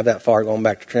want to drive that far going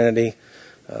back to Trinity.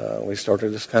 We sort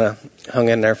of just kind of hung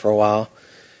in there for a while.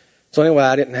 So anyway,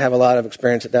 I didn't have a lot of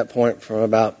experience at that point from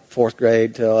about 4th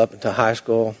grade till up until high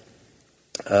school.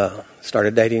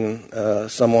 Started dating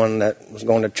someone that was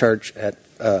going to church at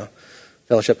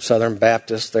Fellowship Southern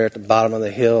Baptist there at the bottom of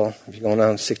the hill. If you're going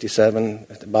down 67,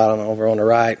 at the bottom over on the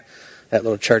right, that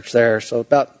little church there. So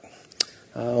about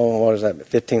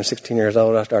 15, 16 years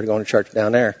old, I started going to church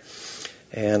down there.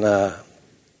 And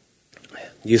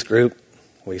youth group,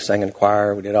 we sang in the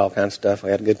choir, we did all kinds of stuff.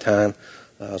 We had a good time.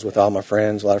 I was with all my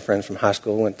friends. A lot of friends from high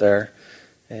school went there.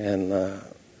 And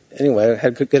anyway, I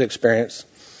had a good experience.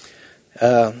 It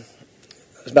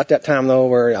was about that time, though,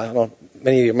 where I don't know,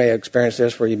 many of you may have experienced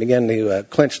this, where you begin to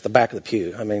clench the back of the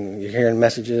pew. I mean, you're hearing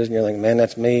messages, and you're thinking, man,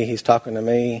 that's me. He's talking to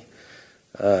me.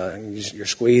 You're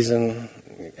squeezing.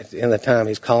 at the end of the time,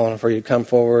 he's calling for you to come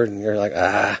forward, and you're like,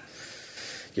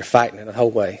 you're fighting it the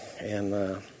whole way.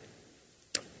 And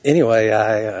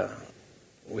anyway,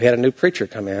 we had a new preacher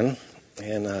come in,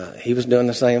 and he was doing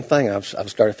the same thing. I've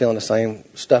started feeling the same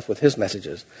stuff with his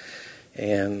messages.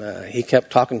 And he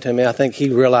kept talking to me. I think he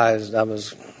realized I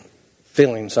was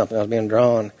feeling something. I was being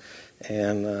drawn.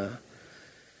 And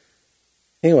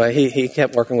anyway, he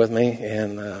kept working with me,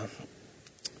 and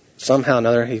somehow or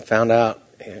another he found out,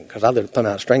 because I lived in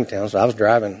Plymouth Stringtown, so I was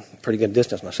driving a pretty good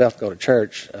distance myself to go to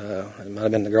church. It might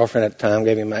have been the girlfriend at the time,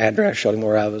 gave him my address, showed him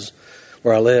where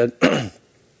I lived.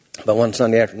 But one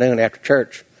Sunday afternoon after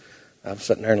church, I was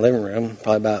sitting there in the living room,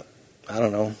 probably about,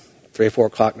 3 or 4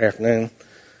 o'clock in the afternoon.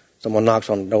 Someone knocks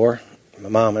on the door. My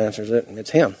mom answers it, and it's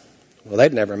him. Well,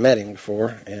 they'd never met him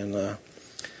before, and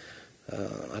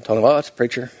I told him, it's a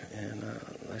preacher. And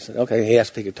I said, okay. He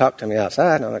asked if he could talk to me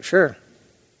outside, and I'm like, sure.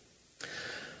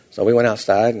 So we went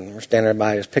outside, and we're standing there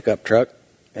by his pickup truck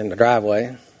in the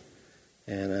driveway,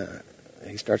 and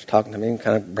he starts talking to me and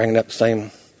kind of bringing up the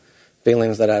same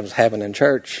feelings that I was having in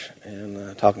church,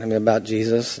 and talking to me about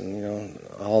Jesus and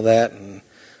all that. And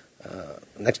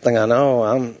next thing I know,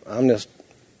 I'm just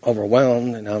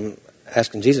overwhelmed, and I'm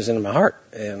asking Jesus into my heart,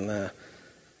 and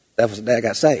that was the day I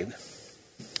got saved.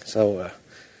 So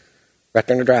right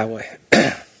there in the driveway,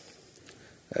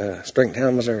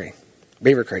 Stringtown, Missouri,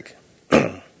 Beaver Creek.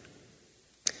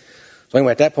 So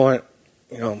anyway, at that point,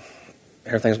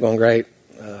 everything's going great.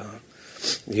 The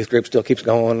youth group still keeps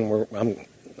going.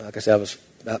 Like I said, I was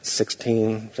about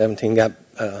 16, 17, got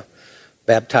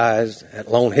baptized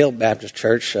at Lone Hill Baptist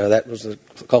Church. That was the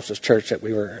closest church that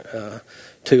we were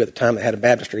to at the time that had a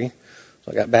baptistry.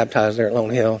 So I got baptized there at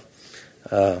Lone Hill.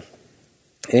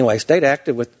 Anyway, stayed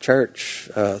active with the church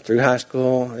through high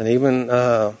school, and even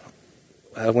I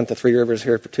went to Three Rivers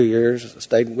here for 2 years.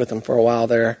 Stayed with them for a while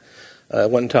there. It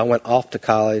wasn't until I went off to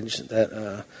college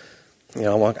that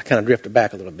I kind of drifted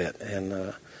back a little bit,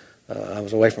 and I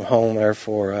was away from home there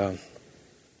for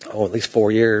at least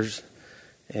 4 years,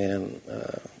 and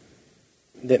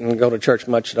didn't go to church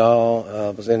much at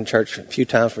all. Was in church a few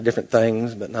times for different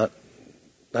things, but not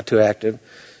too active.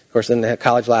 Of course, then the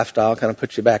college lifestyle kind of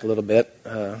puts you back a little bit.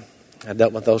 I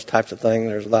dealt with those types of things.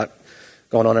 There's a lot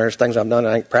going on there. There's things I've done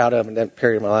I ain't proud of in that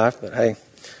period of my life, but hey,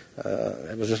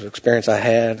 it was just an experience I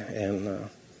had, and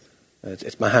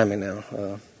it's behind me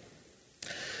now.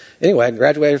 Anyway, I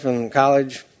graduated from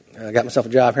college. I got myself a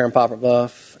job here in Poplar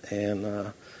Bluff,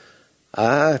 and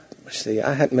I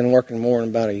hadn't been working more than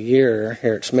about a year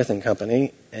here at Smith &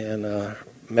 Company, and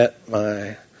met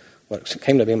what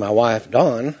came to be my wife,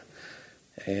 Dawn,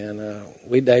 and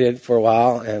we dated for a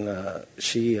while, and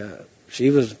she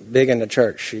was big into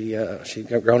church.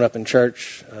 She'd grown up in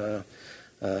church.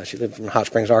 She lived from Hot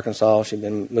Springs, Arkansas. She'd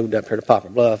been moved up here to Poplar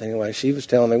Bluff. Anyway, she was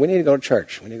telling me, we need to go to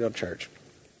church.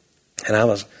 And I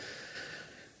was,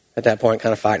 at that point,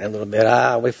 kind of fighting a little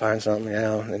bit. We find something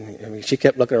now. And she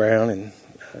kept looking around, and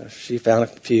she found a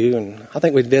few, and I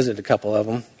think we'd visited a couple of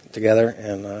them together,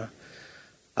 and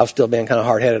I was still being kind of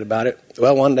hard-headed about it.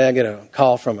 Well, one day I get a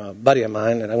call from a buddy of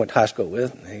mine that I went to high school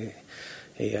with.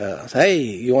 He said, hey,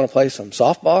 you want to play some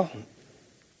softball?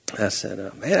 I said,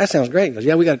 man, that sounds great. He goes,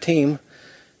 yeah, we got a team,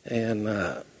 and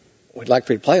we'd like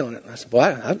for you to play on it. And I said,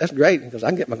 well, that's great. He goes,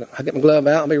 I get my glove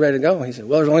out, I'll be ready to go. He said,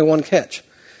 well, there's only one catch.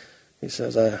 He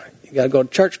says, you got to go to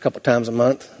church a couple times a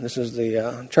month. This is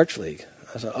the church league.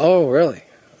 I said, oh, really?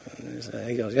 And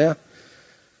he goes, yeah.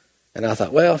 And I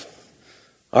thought, well,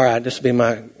 all right, this will be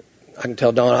I can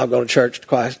tell Dawn I'll go to church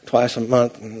twice a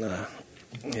month and,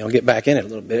 get back in it a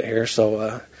little bit here.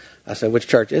 So I said, which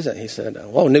church is it? He said,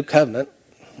 well, New Covenant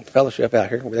Fellowship out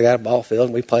here. They got a ball field,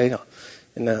 and we played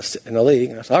in the league.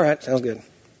 And I said, all right, sounds good.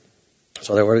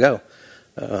 So there we go.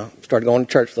 Started going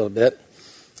to church a little bit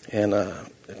and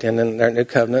attending their New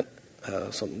Covenant.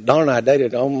 So Dawn and I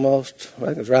dated almost, I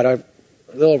think it was a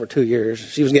little over 2 years.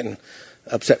 She was getting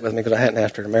upset with me because I hadn't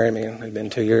asked her to marry me, and it had been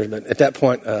 2 years. But at that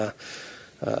point,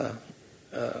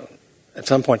 at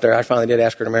some point there, I finally did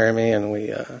ask her to marry me, and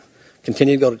we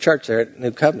continued to go to church there at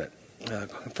New Covenant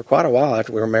for quite a while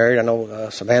after we were married. I know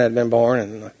Savannah had been born,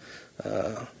 and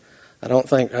I don't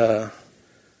think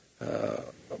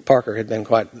Parker had been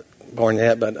quite born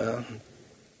yet. But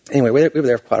anyway, we were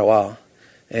there for quite a while.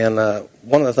 And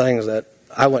one of the things that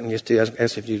I wasn't used to,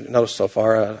 as if you noticed so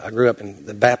far, I grew up in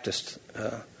the Baptist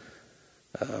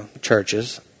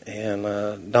churches,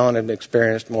 and Dawn had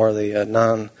experienced more of the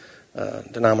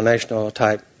non-denominational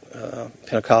type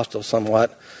Pentecostal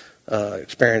somewhat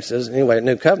experiences. Anyway, at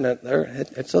New Covenant,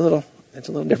 it's a little it's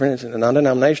a little different. It's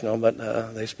non-denominational, but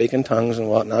they speak in tongues and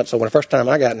whatnot. So when the first time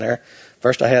I got in there,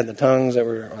 first I had the tongues that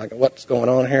were like, what's going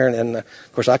on here? And then,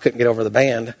 of course, I couldn't get over the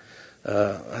band.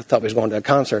 I thought we was going to a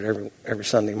concert every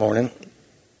Sunday morning.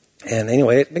 And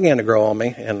anyway, it began to grow on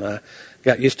me, and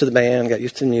got used to the band, got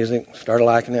used to the music, started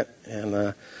liking it, and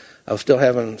I was still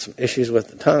having some issues with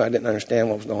the tongue. I didn't understand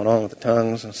what was going on with the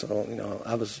tongues, and so,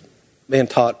 I was being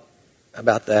taught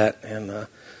about that. And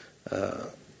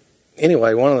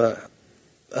anyway, one of the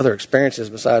other experiences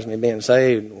besides me being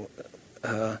saved,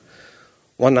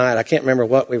 one night, I can't remember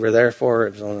what we were there for.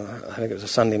 It was I think it was a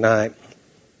Sunday night.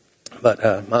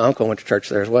 But my uncle went to church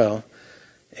there as well.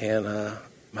 And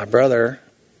my brother,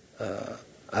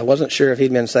 I wasn't sure if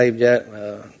he'd been saved yet,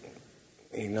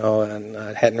 and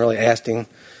I hadn't really asked him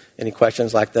any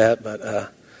questions like that.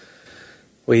 But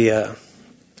we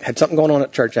had something going on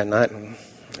at church that night, and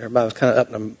everybody was kind of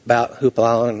up and about,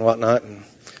 hoopla and whatnot, and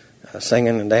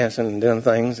singing and dancing and doing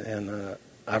things. And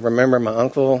I remember my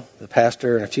uncle, the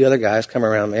pastor, and a few other guys come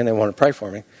around me, and they wanted to pray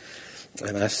for me.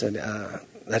 And I said,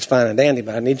 that's fine and dandy,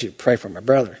 but I need you to pray for my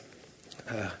brother.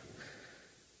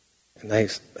 And they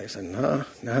said, no.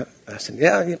 I said,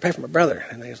 yeah, you pray for my brother.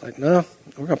 And they was like, no,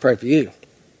 we're going to pray for you.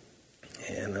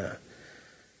 And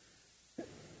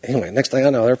anyway, next thing I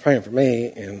know, they're praying for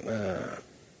me. And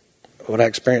what I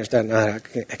experienced that night,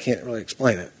 I can't really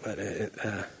explain it, but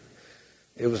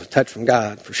it was a touch from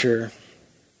God for sure.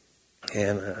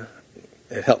 And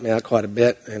it helped me out quite a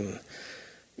bit and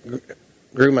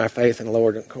grew my faith in the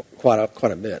Lord quite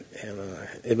a bit. And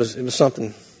it was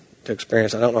something to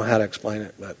experience. I don't know how to explain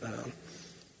it, but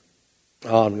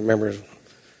all I remember is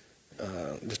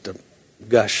just a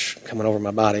gush coming over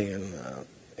my body, and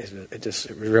it was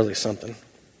really something.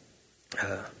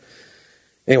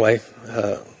 Anyway,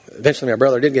 eventually my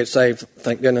brother did get saved,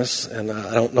 thank goodness, and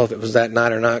I don't know if it was that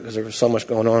night or not because there was so much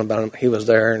going on about him. He was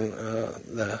there,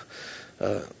 and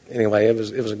anyway, it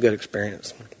was a good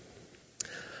experience.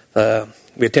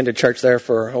 We attended church there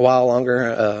for a while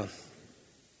longer.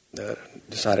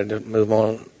 Decided to move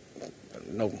on.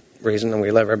 No reason, and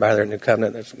we left everybody there at New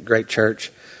Covenant. It's a great church.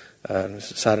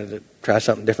 Decided to try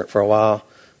something different for a while.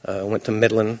 Went to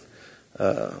Midland,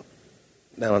 down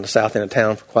on the south end of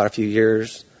town for quite a few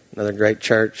years. Another great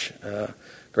church.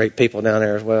 Great people down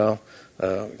there as well.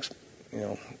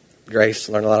 Grace.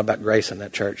 Learned a lot about grace in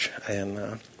that church.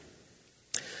 And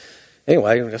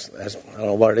anyway, I don't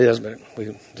know what it is, but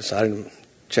we decided to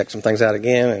check some things out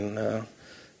again, and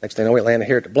next thing you know, we landed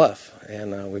here at the Bluff,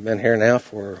 and we've been here now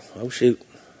for, I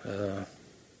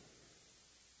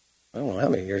don't know how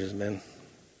many years it's been,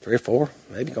 3 or 4,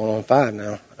 maybe going on 5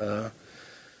 now.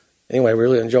 Anyway, we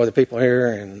really enjoy the people here,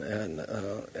 and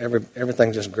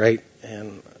everything's just great,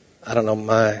 and I don't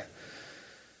know,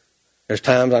 there's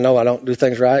times I know I don't do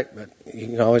things right, but you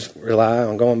can always rely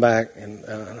on going back and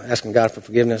asking God for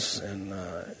forgiveness, and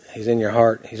He's in your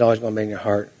heart. He's always going to be in your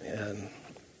heart, and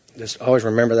just always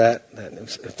remember that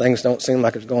if things don't seem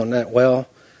like it's going that well,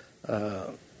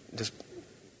 just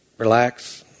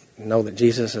relax and know that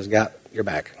Jesus has got your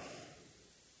back.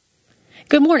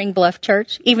 Good morning, Bluff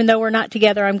Church. Even though we're not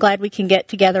together, I'm glad we can get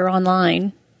together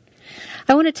online.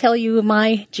 I want to tell you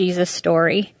my Jesus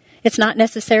story. It's not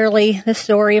necessarily the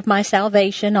story of my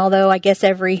salvation, although I guess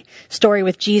every story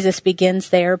with Jesus begins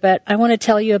there, but I want to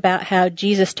tell you about how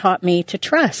Jesus taught me to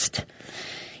trust.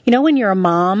 When you're a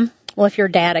mom, well, if you're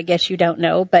a dad, I guess you don't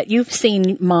know, but you've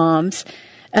seen moms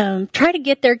try to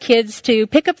get their kids to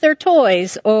pick up their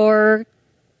toys or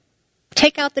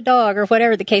take out the dog or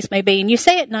whatever the case may be. And you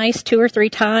say it nice 2 or 3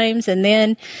 times, and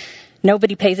then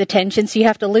nobody pays attention, so you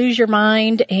have to lose your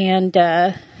mind and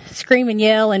scream and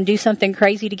yell and do something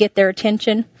crazy to get their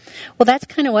attention. Well, that's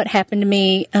kind of what happened to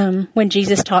me when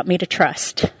Jesus taught me to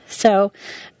trust. So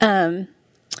a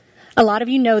lot of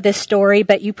you know this story,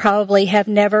 but you probably have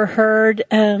never heard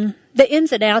the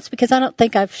ins and outs because I don't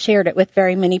think I've shared it with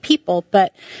very many people.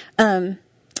 But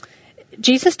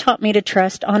Jesus taught me to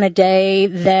trust on a day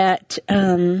that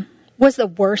was the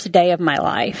worst day of my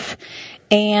life.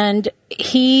 And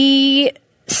He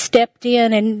stepped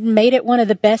in and made it one of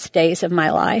the best days of my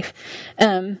life.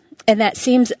 And that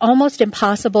seems almost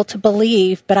impossible to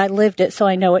believe, but I lived it, so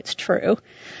I know it's true.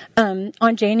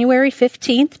 On January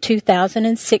 15th,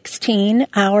 2016,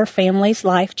 our family's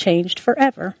life changed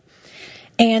forever.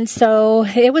 And so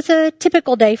it was a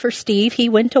typical day for Steve. He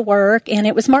went to work, and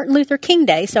it was Martin Luther King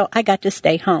Day, so I got to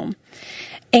stay home.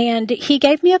 And he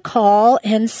gave me a call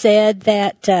and said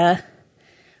that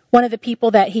one of the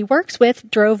people that he works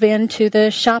with drove into the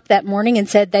shop that morning and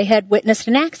said they had witnessed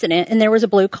an accident, and there was a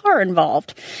blue car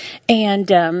involved.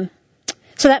 And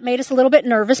So that made us a little bit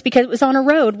nervous because it was on a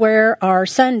road where our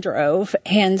son drove.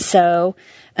 And so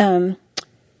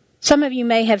some of you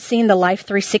may have seen the Life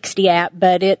 360 app,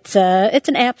 but it's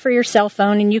an app for your cell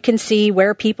phone, and you can see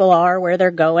where people are, where they're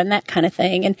going, that kind of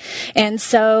thing. And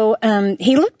so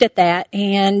he looked at that,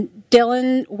 and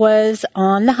Dylan was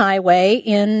on the highway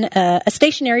in a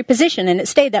stationary position, and it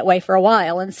stayed that way for a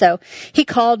while. And so he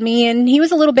called me, and he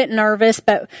was a little bit nervous,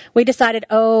 but we decided,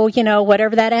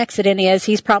 whatever that accident is,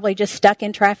 he's probably just stuck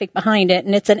in traffic behind it,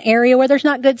 and it's an area where there's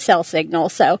not good cell signal.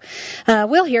 So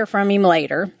we'll hear from him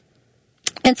later.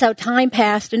 And so time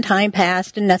passed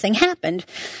and nothing happened.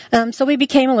 So we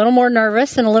became a little more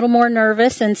nervous.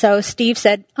 And so Steve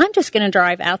said, I'm just going to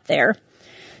drive out there.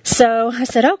 So I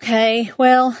said, okay,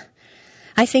 well,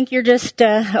 I think you're just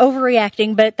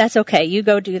overreacting, but that's okay. You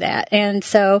go do that. And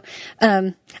so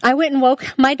I went and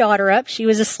woke my daughter up. She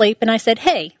was asleep. And I said,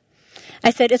 hey,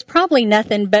 it's probably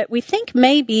nothing, but we think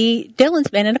maybe Dylan's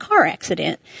been in a car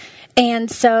accident.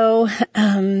 And so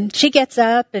she gets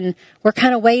up, and we're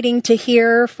kind of waiting to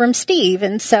hear from Steve.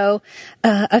 And so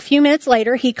a few minutes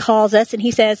later, he calls us, and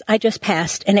he says, I just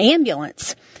passed an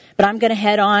ambulance, but I'm going to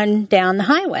head on down the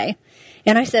highway.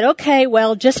 And I said, okay,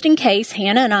 well, just in case,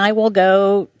 Hannah and I will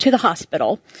go to the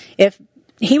hospital. If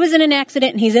he was in an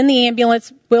accident and he's in the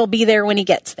ambulance, we'll be there when he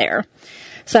gets there.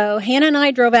 So Hannah and I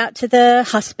drove out to the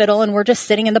hospital, and we're just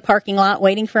sitting in the parking lot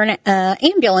waiting for an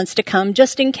ambulance to come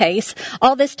just in case,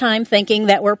 all this time thinking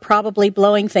that we're probably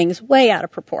blowing things way out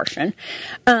of proportion.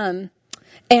 And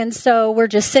so we're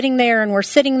just sitting there,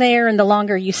 and the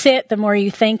longer you sit, the more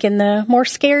you think, and the more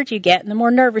scared you get, and the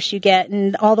more nervous you get,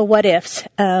 and all the what ifs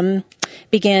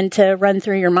begin to run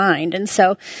through your mind. And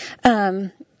so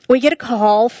we get a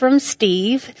call from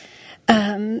Steve.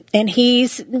 And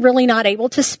he's really not able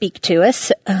to speak to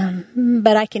us,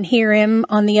 but I can hear him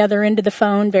on the other end of the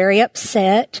phone, very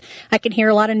upset. I can hear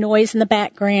a lot of noise in the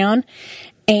background.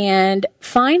 And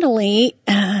finally,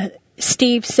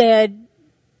 Steve said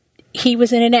he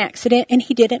was in an accident and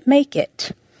he didn't make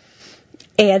it.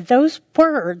 And those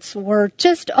words were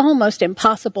just almost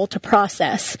impossible to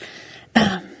process.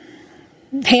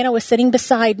 Hannah was sitting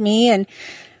beside me, and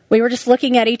we were just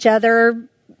looking at each other,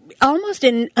 almost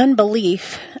in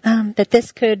unbelief that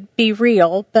this could be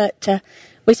real. But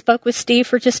we spoke with Steve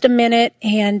for just a minute,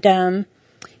 and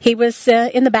he was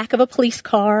in the back of a police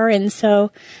car, and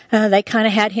so they kind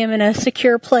of had him in a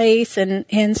secure place,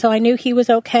 and so I knew he was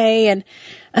okay. And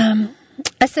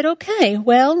I said, okay,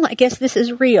 well, I guess this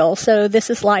is real, so this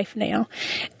is life now.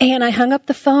 And I hung up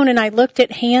the phone, and I looked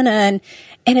at Hannah,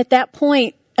 and at that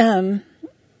point,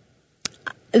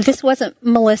 this wasn't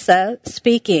Melissa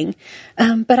speaking,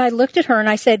 but I looked at her and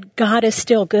I said, God is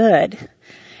still good.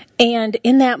 And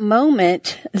in that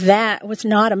moment, that was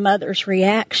not a mother's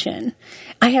reaction.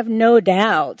 I have no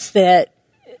doubts that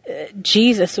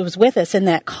Jesus was with us in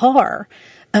that car.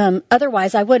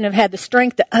 Otherwise, I wouldn't have had the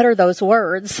strength to utter those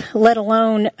words, let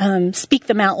alone speak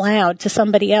them out loud to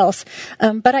somebody else.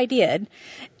 But I did.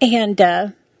 And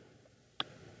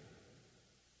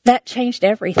that changed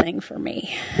everything for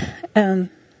me.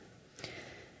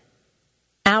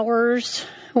 Hours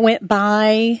went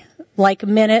by like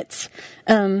minutes,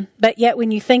 but yet when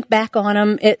you think back on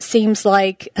them, it seems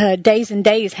like days and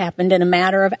days happened in a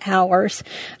matter of hours.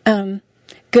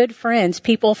 Good friends,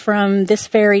 people from this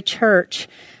very church,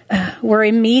 were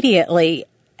immediately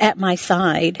at my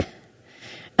side,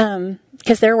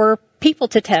 because there were people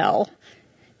to tell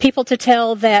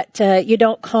that you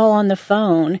don't call on the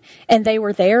phone, and they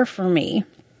were there for me.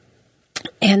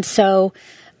 And so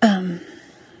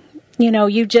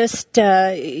you just,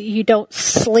 you don't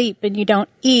sleep, and you don't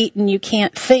eat, and you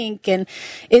can't think, and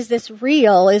is this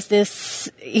real? Is this,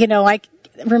 I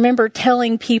remember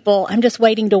telling people, I'm just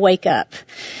waiting to wake up.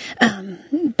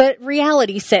 But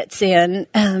reality sets in,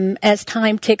 as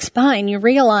time ticks by, and you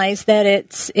realize that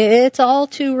it's all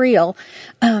too real.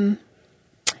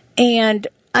 And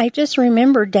I just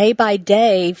remember day by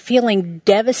day feeling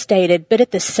devastated, but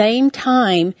at the same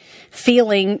time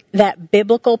feeling that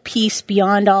biblical peace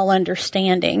beyond all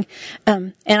understanding.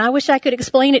 And I wish I could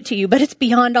explain it to you, but it's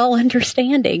beyond all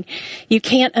understanding. You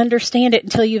can't understand it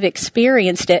until you've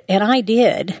experienced it, and I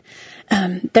did.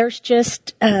 There's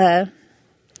just a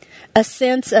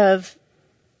sense of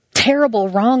terrible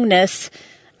wrongness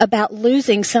about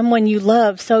losing someone you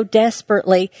love so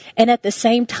desperately, and at the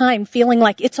same time feeling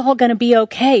like it's all going to be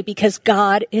okay because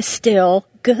God is still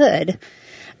good.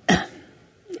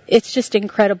 It's just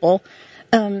incredible.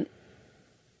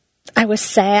 I was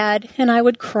sad and I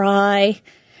would cry,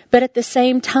 but at the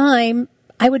same time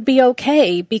I would be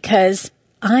okay because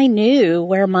I knew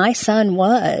where my son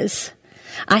was.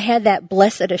 I had that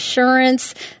blessed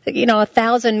assurance,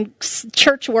 1,000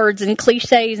 church words and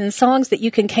cliches and songs that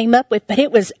you can came up with, but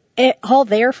it was all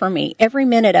there for me, every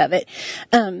minute of it.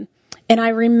 And I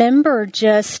remember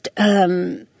just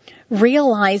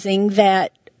realizing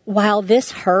that while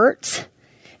this hurts,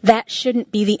 that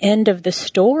shouldn't be the end of the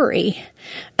story.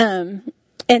 And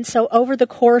so over the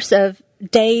course of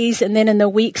days and then in the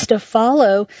weeks to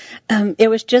follow, it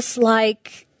was just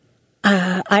like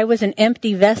I was an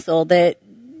empty vessel that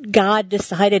God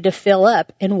decided to fill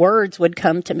up, and words would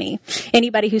come to me.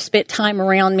 Anybody who spent time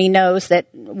around me knows that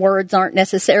words aren't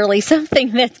necessarily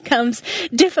something that comes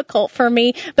difficult for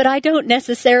me, but I don't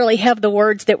necessarily have the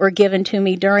words that were given to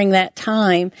me during that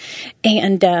time.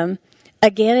 And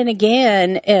again and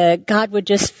again, God would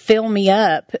just fill me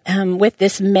up with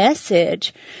this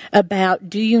message about,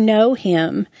 do you know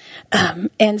him?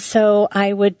 And so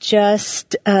I would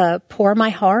just pour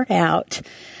my heart out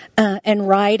and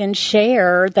write and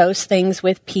share those things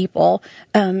with people.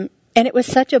 And it was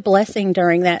such a blessing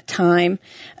during that time.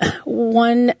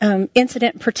 One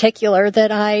incident in particular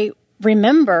that I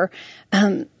remember,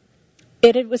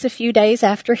 it was a few days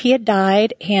after he had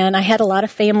died, and I had a lot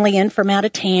of family in from out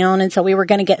of town, and so we were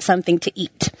going to get something to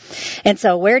eat. And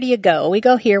so, where do you go? We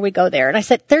go here, we go there. And I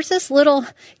said, there's this little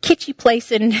kitschy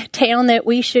place in town that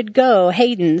we should go,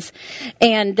 Hayden's.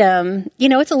 And,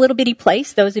 it's a little bitty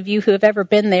place, those of you who have ever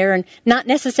been there, and not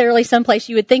necessarily someplace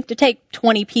you would think to take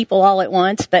 20 people all at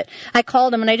once, but I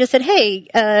called them and I just said, hey,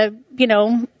 we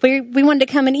wanted to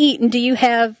come and eat, and do you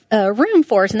have room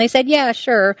for us? And they said, yeah,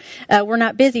 sure. We're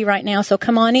not busy right now, so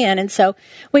come on in. And so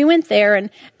we went there, and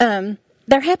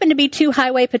there happened to be 2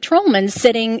 highway patrolmen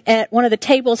sitting at one of the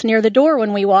tables near the door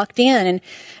when we walked in,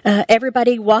 and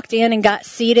everybody walked in and got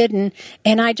seated,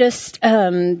 and I just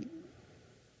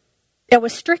I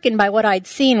was stricken by what I'd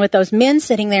seen with those men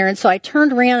sitting there, and so I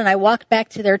turned around and I walked back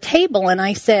to their table, and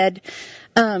I said,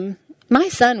 my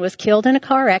son was killed in a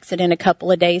car accident a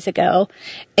couple of days ago,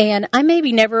 and I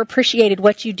maybe never appreciated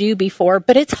what you do before,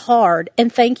 but it's hard,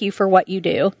 and thank you for what you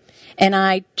do. And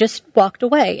I just walked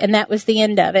away, and that was the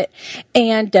end of it.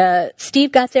 And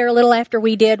Steve got there a little after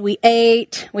we did. We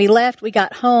ate, we left, we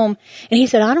got home, and he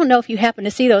said, I don't know if you happen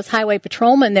to see those highway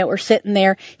patrolmen that were sitting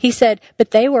there. He said,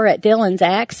 but they were at Dylan's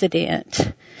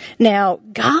accident. Now,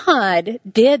 God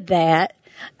did that.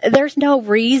 There's no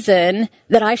reason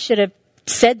that I should have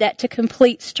said that to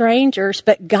complete strangers,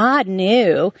 but God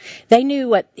knew. They knew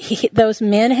what those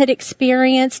men had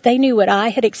experienced. They knew what I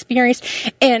had experienced.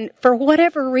 And for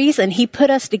whatever reason, he put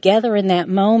us together in that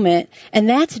moment. And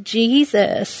that's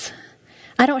Jesus.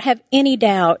 I don't have any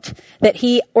doubt that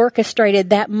he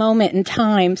orchestrated that moment in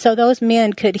time so those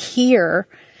men could hear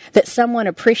that someone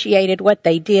appreciated what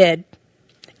they did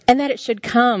and that it should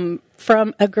come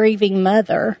from a grieving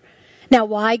mother. Now,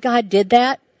 why God did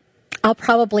that, I'll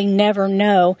probably never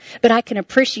know, but I can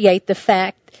appreciate the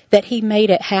fact that he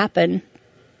made it happen.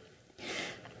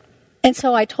 And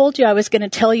so I told you I was going to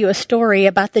tell you a story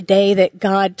about the day that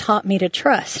God taught me to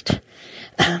trust.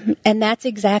 And that's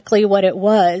exactly what it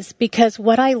was, because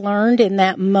what I learned in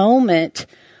that moment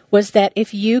was that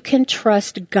if you can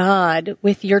trust God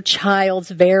with your child's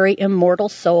very immortal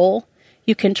soul,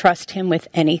 you can trust him with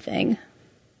anything.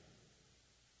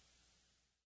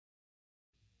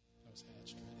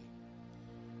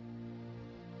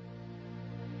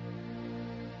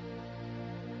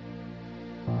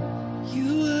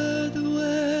 You were the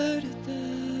Word at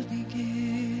the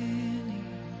beginning,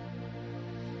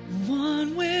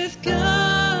 one with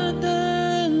God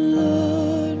the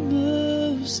Lord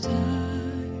Most High.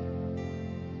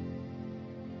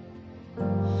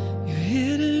 Your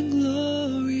hidden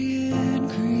glory in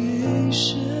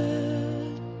creation,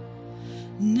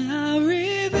 now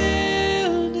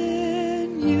revealed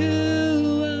in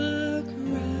you are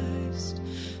Christ.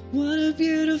 What a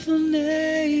beautiful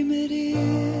name it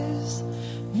is.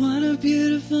 What a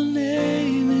beautiful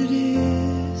name it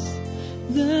is,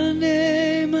 the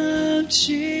name of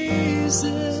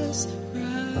Jesus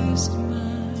Christ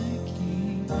my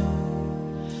King.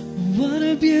 What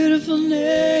a beautiful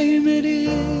name it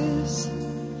is,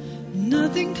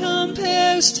 nothing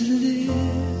compares to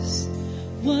this.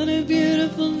 What a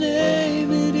beautiful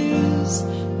name it is,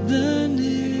 the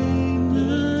name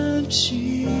of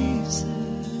Jesus.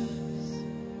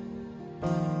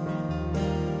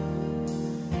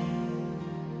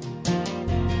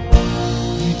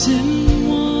 Didn't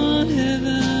want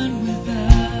heaven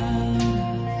without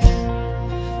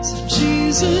us, so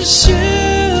Jesus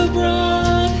should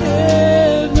brought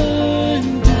heaven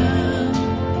down.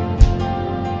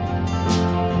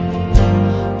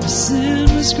 Your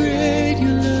sin was great,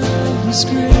 your love was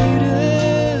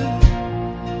greater.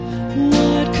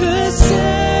 What could say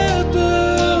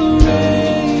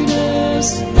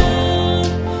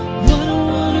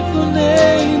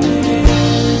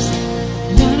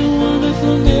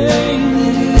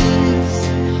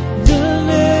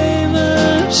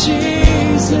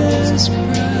Jesus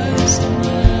Christ,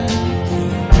 my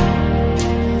King.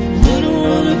 What a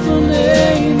wonderful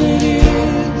name it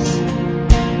is.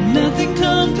 Nothing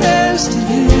compares to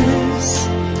this.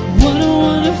 What a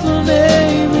wonderful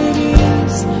name it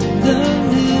is. The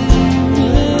name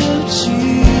of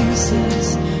Jesus.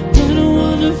 What a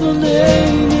wonderful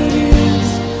name it is.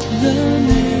 The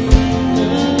name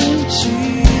of Jesus.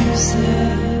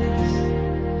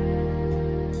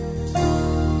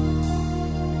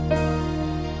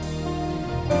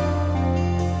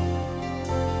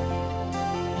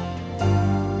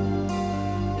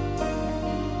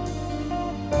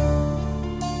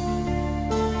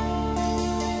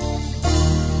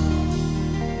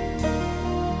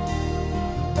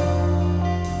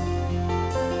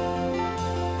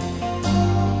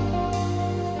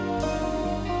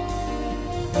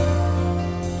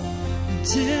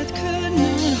 Death could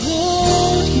not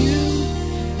hold you.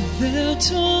 The veil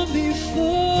torn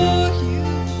before you.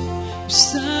 You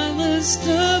silenced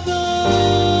the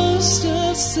boast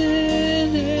of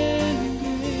sin and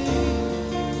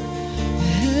grave. The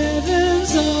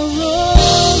heavens are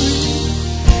roaring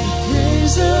the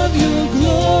praise of your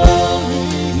glory.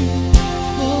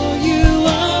 For you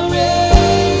are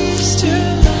raised to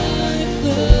life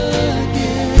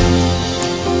again.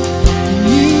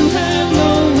 You have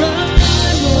no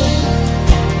rival.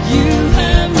 You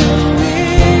have no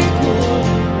equal.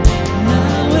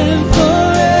 Now and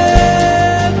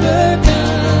forever,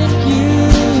 God, you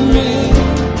reign.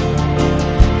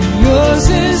 Yours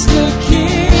is the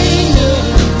kingdom.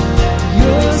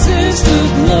 Yours is the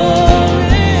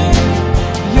glory.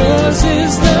 Yours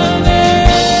is the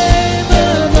name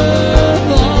above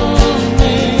all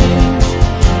names.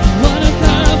 What a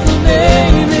powerful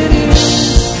name it is.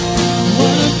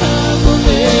 What a powerful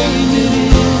name it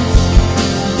is.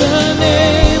 The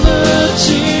name of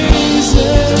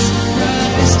Jesus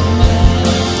Christ, my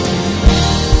King.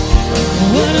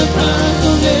 What a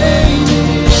powerful name it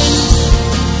is.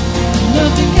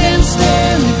 Nothing can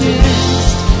stand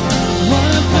against.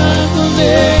 What a powerful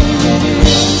name it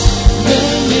is. The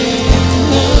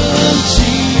name of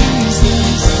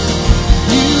Jesus.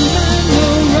 You have no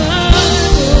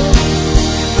rival.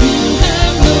 You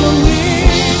have no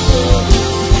equal.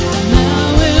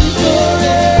 Now and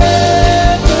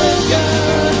forever,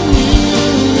 God, you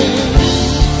reign.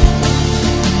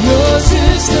 Yours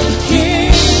is the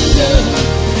kingdom.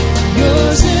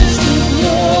 Yours is the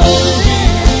glory.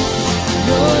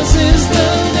 Yours is the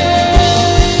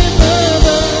name above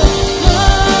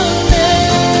all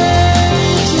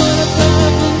names. What a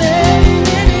powerful name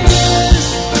it is.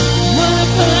 What a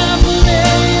powerful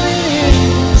name it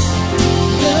is.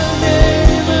 The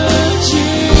name of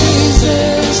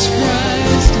Jesus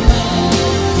Christ, my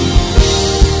King.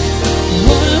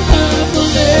 What a powerful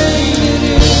name it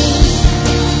is.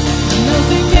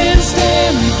 Nothing can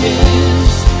stand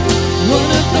against. What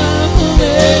a powerful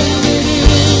name it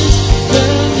is. The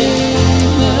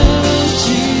name of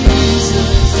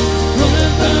Jesus. What a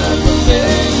powerful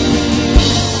name it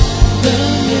is. The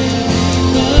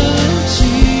name of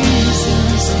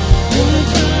Jesus. What a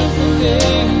powerful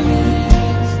name it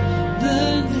is. The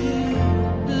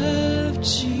name of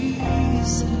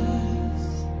Jesus.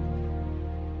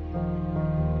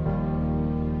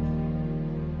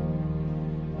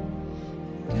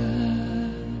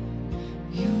 God,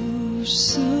 you're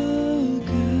so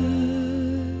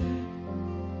good.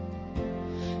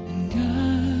 And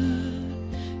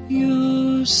God,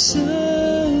 you're so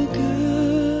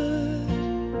good.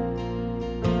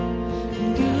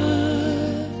 And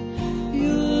God,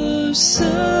 you're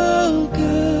so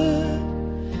good.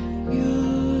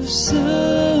 You're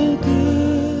so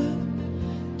good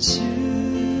to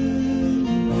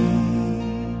me.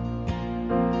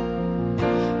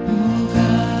 Oh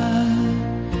God,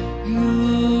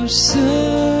 you're so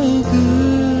good.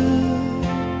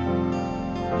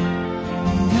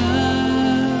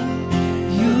 God,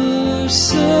 you're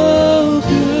so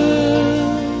good.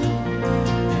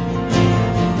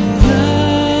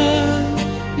 God,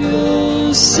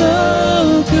 you're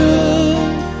so good.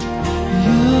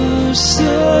 You're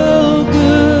so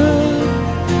good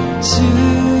to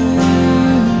me.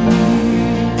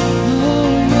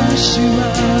 Oh, yes, you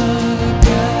are,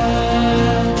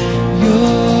 God.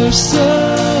 You're so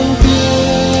good.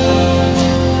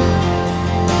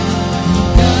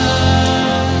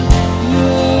 God,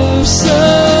 you're so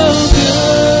good.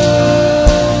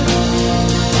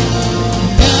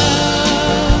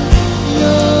 God,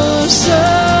 you're so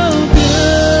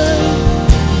good.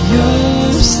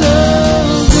 You're so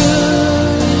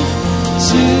good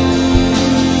to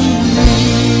me.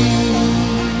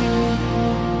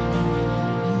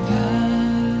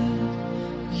 God,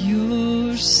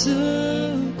 you're so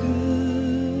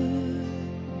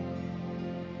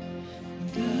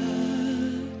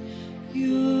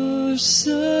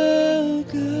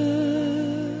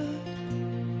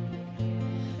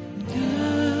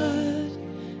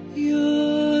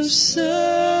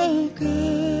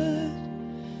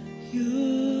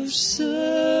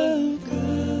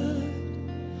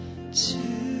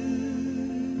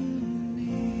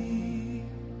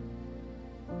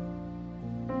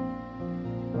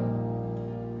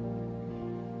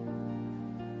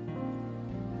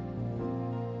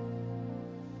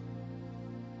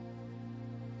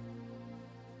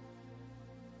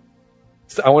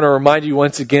I want to remind you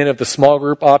once again of the small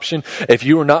group option. If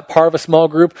you are not part of a small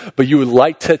group, but you would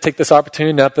like to take this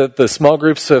opportunity, now that the small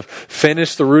groups have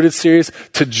finished the Rooted series,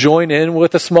 to join in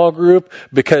with a small group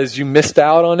because you missed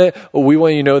out on it, we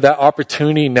want you to know that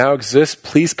opportunity now exists.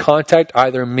 Please contact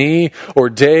either me or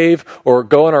Dave, or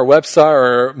go on our website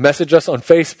or message us on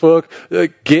Facebook.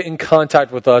 Get in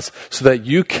contact with us so that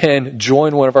you can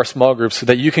join one of our small groups, so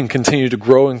that you can continue to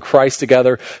grow in Christ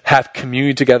together, have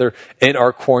community together in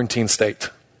our quarantine state.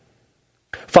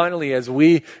 Finally, as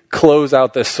we close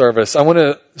out this service, I want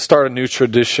to start a new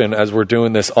tradition as we're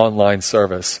doing this online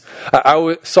service.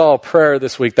 I saw a prayer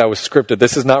this week that was scripted.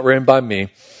 This is not written by me,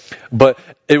 but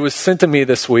it was sent to me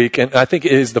this week, and I think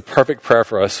it is the perfect prayer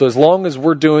for us. So as long as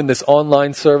we're doing this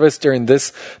online service during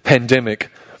this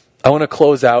pandemic, I want to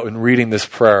close out in reading this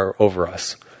prayer over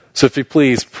us. So if you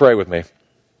please pray with me.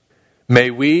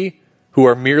 May we, who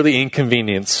are merely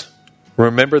inconvenienced,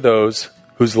 remember those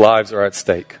whose lives are at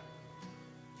stake.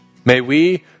 May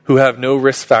we, who have no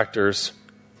risk factors,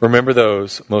 remember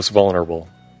those most vulnerable.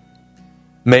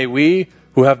 May we,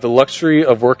 who have the luxury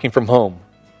of working from home,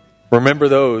 remember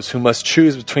those who must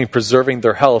choose between preserving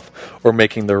their health or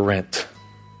making their rent.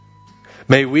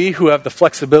 May we, who have the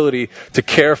flexibility to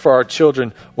care for our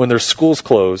children when their schools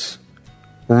close,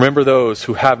 remember those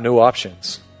who have no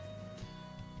options.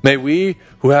 May we,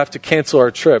 who have to cancel our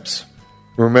trips,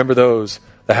 remember those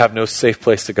that have no safe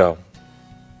place to go.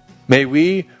 May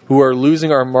we, who are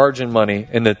losing our margin money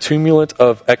in the tumult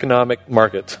of economic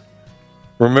market,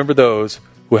 remember those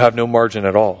who have no margin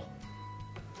at all.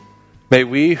 May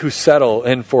we, who settle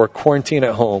in for quarantine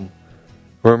at home,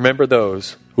 remember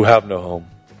those who have no home.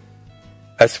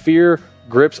 As fear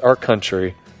grips our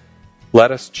country,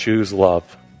 let us choose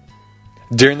love.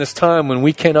 During this time when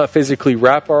we cannot physically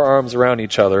wrap our arms around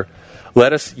each other,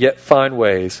 let us yet find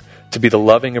ways to be the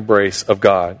loving embrace of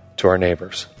God to our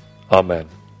neighbors. Amen.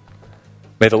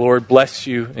 May the Lord bless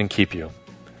you and keep you.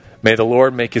 May the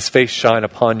Lord make his face shine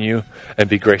upon you and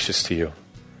be gracious to you.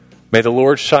 May the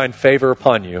Lord shine favor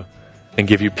upon you and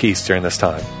give you peace during this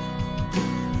time.